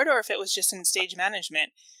the board or if it was just in stage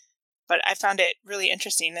management. But I found it really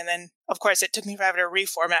interesting. And then, of course, it took me forever to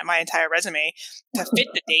reformat my entire resume to fit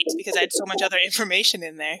the dates because I had so much other information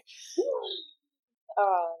in there.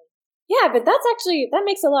 Yeah, but that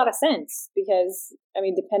makes a lot of sense because, I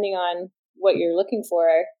mean, depending on what you're looking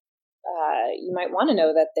for, you might want to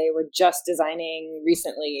know that they were just designing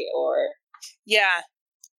recently or... Yeah.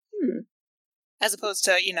 As opposed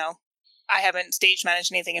to, I haven't stage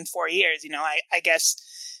managed anything in 4 years. I guess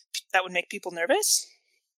that would make people nervous.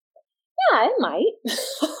 Yeah, it might.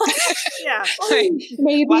 Yeah.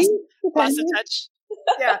 Maybe. Lost the touch.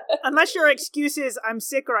 Yeah. Unless your excuse is I'm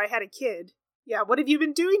sick or I had a kid. Yeah. What have you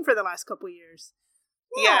been doing for the last couple of years?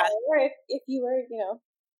 Yeah. Or if you were,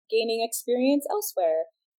 gaining experience elsewhere.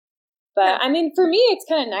 But I mean, for me, it's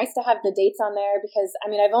kind of nice to have the dates on there because, I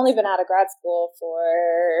mean, I've only been out of grad school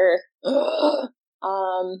for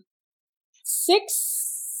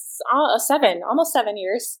almost 7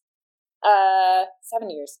 years. 7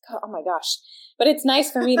 years. Oh my gosh. But it's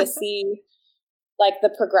nice for me to see like the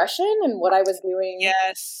progression and what I was doing.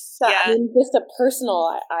 Yes. So, yeah. I mean, just a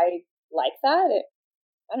personal, I like that.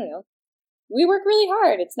 I don't know. We work really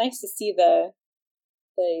hard. It's nice to see the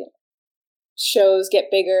shows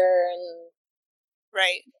get bigger and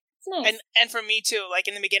right. It's nice. And for me too, like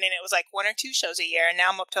in the beginning it was like 1 or 2 shows a year and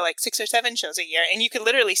now I'm up to like 6 or 7 shows a year and you can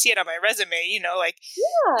literally see it on my resume,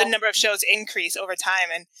 the number of shows increase over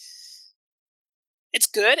time and it's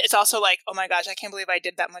good. It's also like, oh my gosh, I can't believe I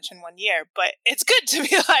did that much in 1 year, but it's good to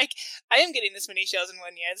be like, I am getting this many shows in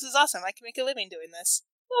 1 year. This is awesome. I can make a living doing this.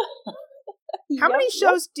 How many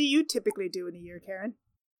shows do you typically do in a year, Karen?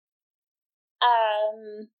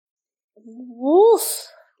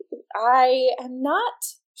 I am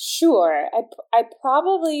not sure. I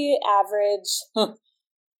probably average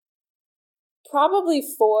probably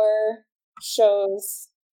 4 shows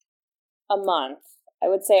a month. I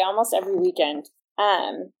would say almost every weekend. 3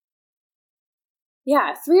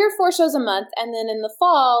 or 4 shows a month, and then in the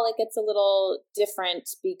fall it gets a little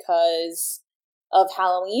different because of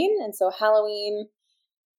Halloween, and so Halloween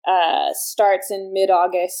starts in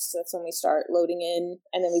mid-August. That's when we start loading in,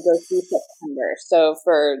 and then we go through September. So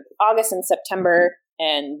for August and September,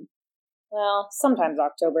 and well, sometimes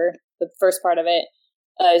October, the first part of it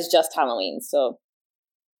is just Halloween. So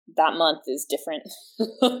that month is different.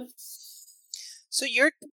 So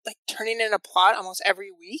you're like turning in a plot almost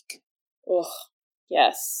every week? Oh,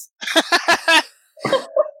 yes.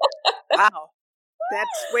 Wow.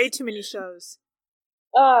 That's way too many shows.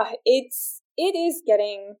 It's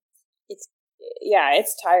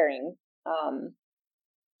tiring. I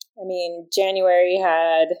mean, January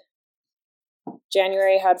had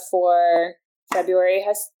 4, February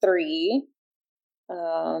has 3.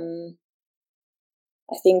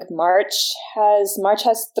 I think March has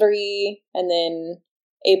 3, and then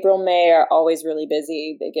April, May are always really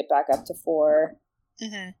busy. They get back up to 4.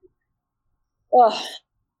 Mm-hmm. Oh,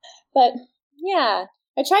 but yeah,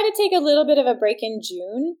 I try to take a little bit of a break in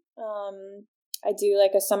June. I do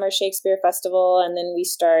like a summer Shakespeare festival, and then we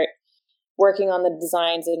start working on the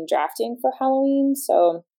designs and drafting for Halloween.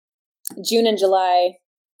 So June and July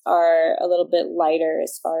are a little bit lighter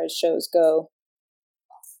as far as shows go.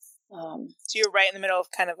 So you're right in the middle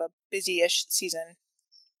of kind of a busy-ish season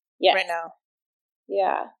right now.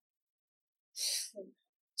 Yeah.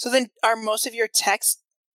 So then are most of your texts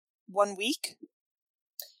 1 week?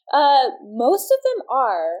 Most of them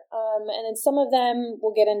are, and then some of them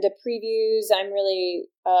will get into previews. I'm really,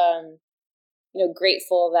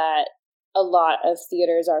 grateful that a lot of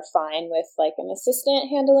theaters are fine with like an assistant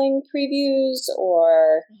handling previews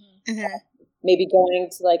or maybe going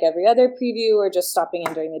to like every other preview or just stopping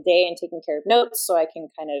in during the day and taking care of notes so I can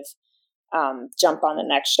kind of jump on the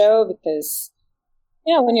next show because,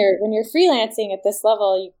 when you're freelancing at this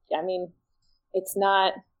level, it's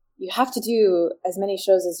not. You have to do as many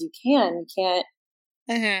shows as you can. You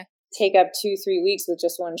can't take up 2-3 weeks with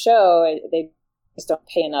just one show. They just don't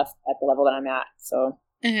pay enough at the level that I'm at. So,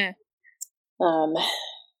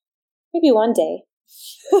 maybe one day.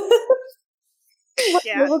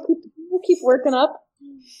 Yeah. We'll keep working up.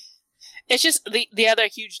 It's just the other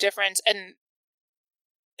huge difference, and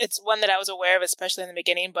it's one that I was aware of, especially in the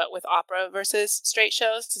beginning, but with opera versus straight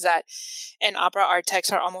shows, is that in opera, our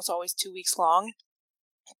texts are almost always 2 weeks long.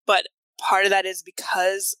 But part of that is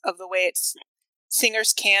because of the way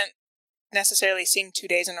singers can't necessarily sing 2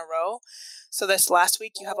 days in a row. So this last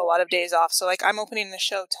week you have a lot of days off. So like I'm opening the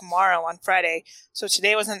show tomorrow on Friday. So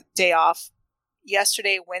today wasn't day off.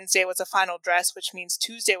 Yesterday, Wednesday was a final dress, which means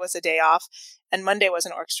Tuesday was a day off, and Monday was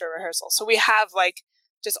an orchestra rehearsal. So we have like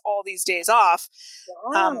just all these days off.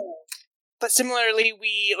 Wow. But similarly,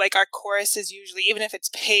 we like our chorus is usually, even if it's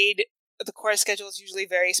paid, the chorus schedule is usually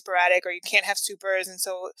very sporadic, or you can't have supers. And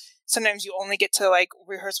so sometimes you only get to like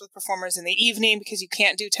rehearse with performers in the evening because you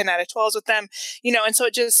can't do 10 out of 12s with them, you know, and so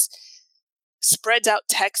it just spreads out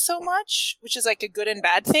tech so much, which is like a good and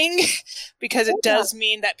bad thing because it does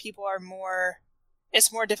mean that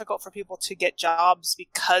it's more difficult for people to get jobs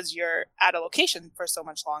because you're at a location for so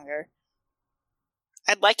much longer.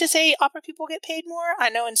 I'd like to say opera people get paid more. I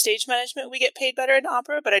know in stage management we get paid better in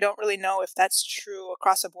opera, but I don't really know if that's true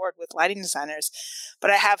across the board with lighting designers.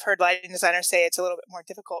 But I have heard lighting designers say it's a little bit more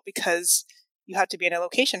difficult because you have to be in a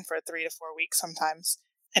location for 3 to 4 weeks sometimes,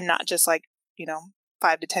 and not just like,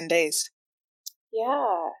 5 to 10 days.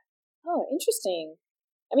 Yeah. Oh, interesting.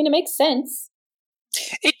 I mean, it makes sense.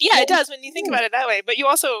 It does when you think about it that way. But you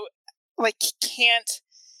also like can't,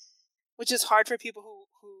 which is hard for people who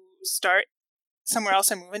start somewhere else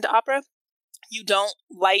and move into opera. You don't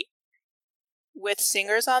light with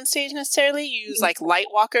singers on stage necessarily. You use like light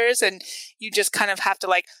walkers, and you just kind of have to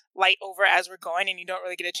like light over as we're going, and you don't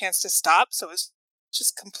really get a chance to stop. So it's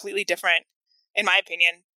just completely different, in my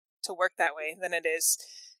opinion, to work that way than it is,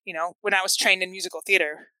 when I was trained in musical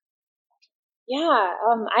theater. Yeah,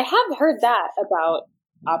 I have heard that about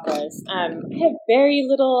operas. I have very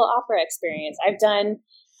little opera experience. I've done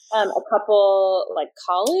a couple like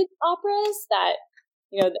college operas that,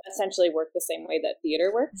 essentially work the same way that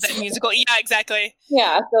theater works. The musical, yeah, exactly.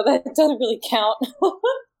 Yeah, so that doesn't really count.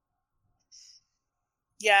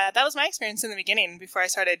 Yeah, that was my experience in the beginning before I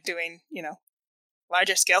started doing,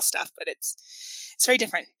 larger scale stuff, but it's very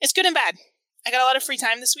different. It's good and bad. I got a lot of free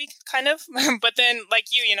time this week, kind of, but then like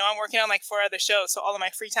I'm working on like 4 other shows, so all of my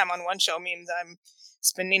free time on one show means I'm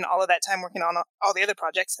spending all of that time working on all the other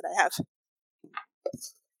projects that I have.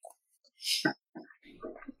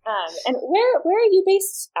 And where are you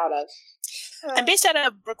based out of? I'm based out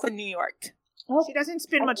of Brooklyn, New York. Oh. She doesn't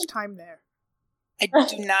spend much time there. I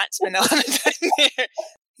do not spend a lot of time there.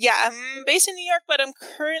 Yeah, I'm based in New York, but I'm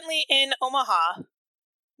currently in Omaha,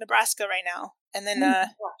 Nebraska right now. And then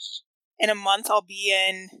in a month I'll be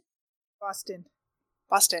in Boston,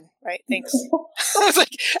 right? Thanks. I was like,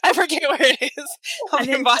 I forget where it is. I'll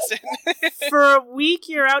be in Boston. For a week,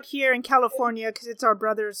 you're out here in California because it's our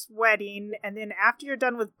brother's wedding. And then after you're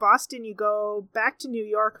done with Boston, you go back to New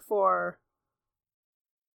York for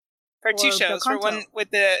 2 shows. For one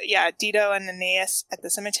with Dido and Aeneas at the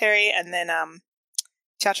cemetery, and then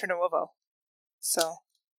Teatro Nuovo. So.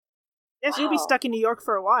 Yes, you'll be stuck in New York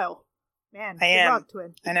for a while. Man, I am. Good luck,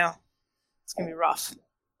 twin. I know. It's going to be rough.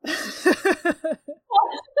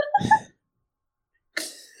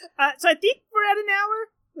 So I think we're at an hour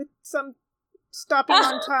with some stopping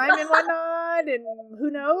on time and whatnot, and who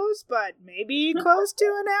knows, but maybe close to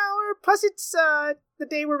an hour. Plus, it's the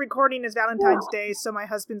day we're recording is Valentine's Day, so my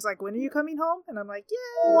husband's like, "When are you coming home?" And I'm like,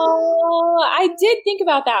 "Yeah." Oh, I did think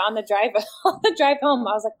about that on the drive home.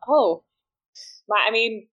 I was like, "Oh,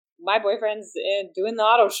 my boyfriend's doing the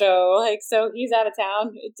auto show, like, so he's out of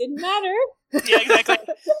town. It didn't matter." Yeah, exactly.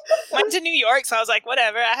 Went to New York, so I was like,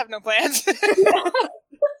 whatever, I have no plans.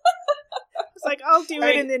 It's like, I'll do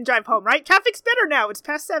it and then drive home, right? Traffic's better now. It's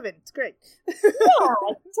past 7. It's great. Yeah,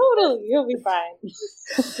 totally. You'll be fine.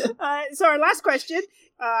 So our last question,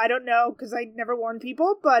 I don't know, because I never warn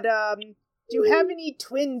people, but do you have any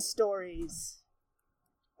twin stories?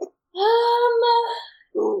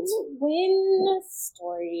 Twin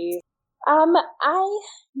stories. I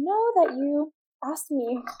know that you asked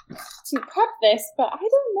me to prep this, but I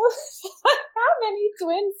don't know if I have any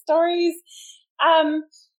twin stories.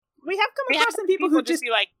 We have come across some people who just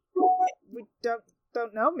be like, we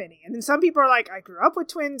don't know many, and then some people are like, I grew up with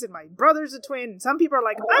twins, and my brother's a twin. And some people are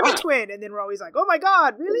like, I'm a twin, and then we're always like, oh my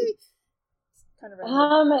god, really? Kind of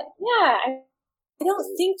random. Yeah, I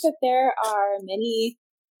don't think that there are many,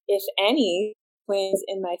 if any, twins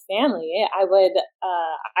in my family. I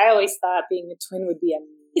always thought being a twin would be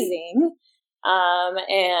amazing.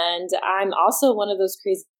 And I'm also one of those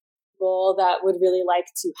crazy people that would really like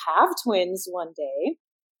to have twins one day.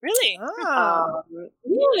 Really? Oh.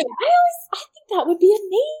 Yeah, I think that would be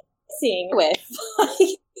amazing with.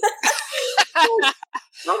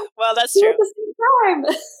 Well, that's true. At the same time.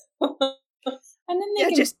 And then they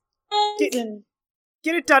can just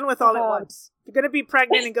get it done with all at once. If you're going to be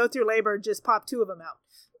pregnant and go through labor, just pop 2 of them out.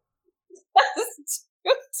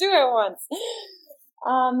 Two at once.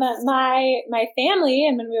 My family,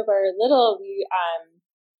 and when we were little, we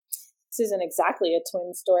this isn't exactly a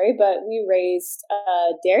twin story, but we raised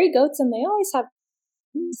dairy goats, and they always have,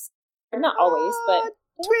 not always, but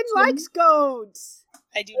Twin likes goats.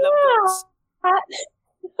 I do love goats.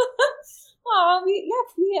 Oh,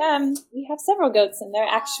 we have several goats, and they're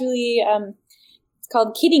actually it's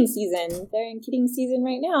called kidding season. They're in kidding season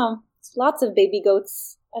right now. It's lots of baby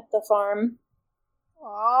goats at the farm.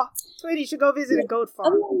 Aw, Twin, you should go visit a goat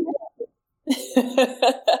farm.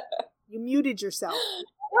 You muted yourself.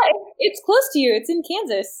 It's close to you. It's in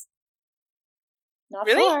Kansas. Not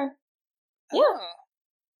Really? far. Yeah. Oh,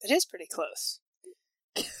 it is pretty close.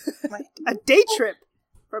 A day trip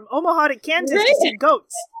from Omaha to Kansas to see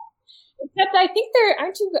goats. Except I think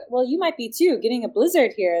aren't you, well, you might be too, getting a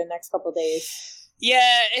blizzard here in the next couple of days.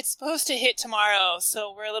 Yeah, it's supposed to hit tomorrow,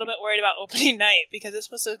 so we're a little bit worried about opening night because it's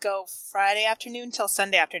supposed to go Friday afternoon till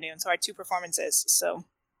Sunday afternoon, so our 2 performances, so.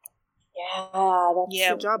 Yeah, that's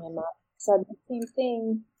good job. Said the same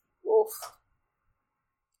thing. Oof.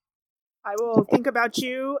 I will think about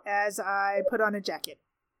you as I put on a jacket.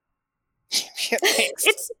 Thanks.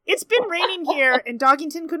 It's been raining here, and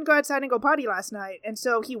Doggington couldn't go outside and go potty last night, and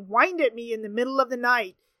so he whined at me in the middle of the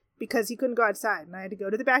night because he couldn't go outside, and I had to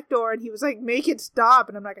go to the back door, and he was like, "Make it stop,"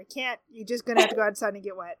 and I'm like, "I can't. You're just gonna have to go outside and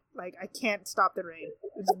get wet. Like, I can't stop the rain."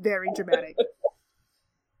 It's very dramatic.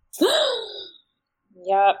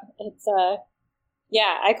 Yep, it's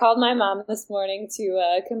yeah. I called my mom this morning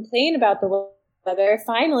to complain about the weather.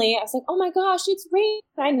 Finally, I was like, "Oh my gosh, it's rain!"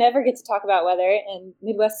 I never get to talk about weather, and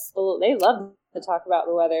Midwest they love to talk about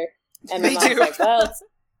the weather. And my mom's like, "Well, it's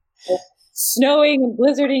snowing and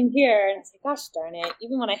blizzarding here," and I was like, "Gosh darn it!"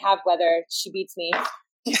 Even when I have weather, she beats me.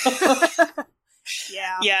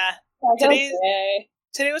 Yeah.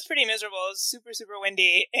 Today was pretty miserable. It was super, super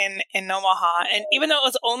windy in Omaha. And even though it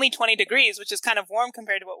was only 20 degrees, which is kind of warm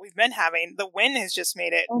compared to what we've been having, the wind has just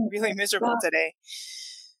made it really miserable today.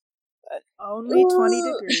 But only 20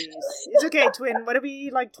 degrees. It's okay, Twin. What are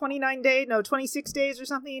we, like 26 days or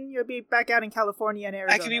something? You'll be back out in California and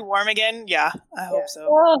Arizona. I could be warm again? Yeah, I hope so.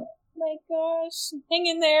 Oh my gosh. Hang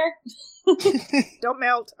in there. Don't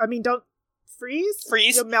melt. I mean, don't freeze?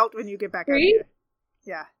 Freeze? You'll melt when you get back out here.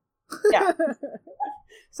 Yeah. Yeah.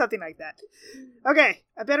 Something like that. Okay,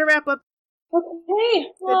 I better wrap up.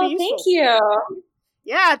 Okay. Well, thank you.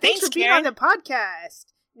 Yeah, thanks Thanks, for being Karen. on the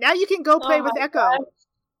podcast. Now you can go play with Echo.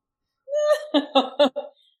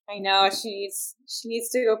 I know, she needs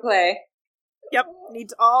to go play. Yep,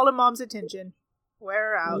 needs all of Mom's attention.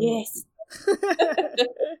 Wear her out. Yes.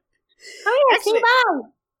 Excellent.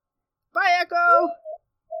 Bye, Echo.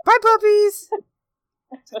 Bye, puppies.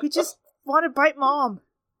 We just want to bite Mom.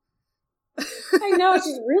 I know,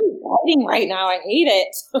 she's really biting right now. I hate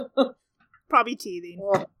it. Probably teething.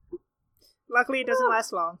 Luckily, it doesn't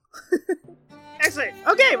last long. Excellent.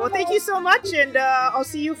 Okay, well, thank you so much, and I'll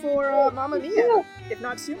see you for Mamma Mia, if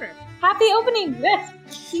not sooner. Happy opening. Yes.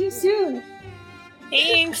 See you soon.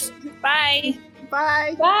 Thanks. Bye.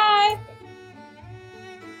 Bye. Bye.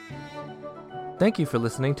 Thank you for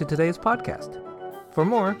listening to today's podcast. For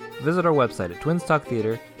more, visit our website at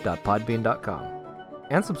twinstalktheater.podbean.com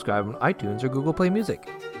and subscribe on iTunes or Google Play Music.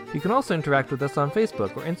 You can also interact with us on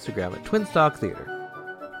Facebook or Instagram at Twinstalk Theater.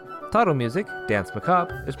 Title music, Dance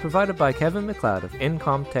Macabre, is provided by Kevin MacLeod of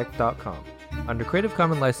Incomtech.com under Creative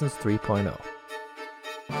Commons License 3.0.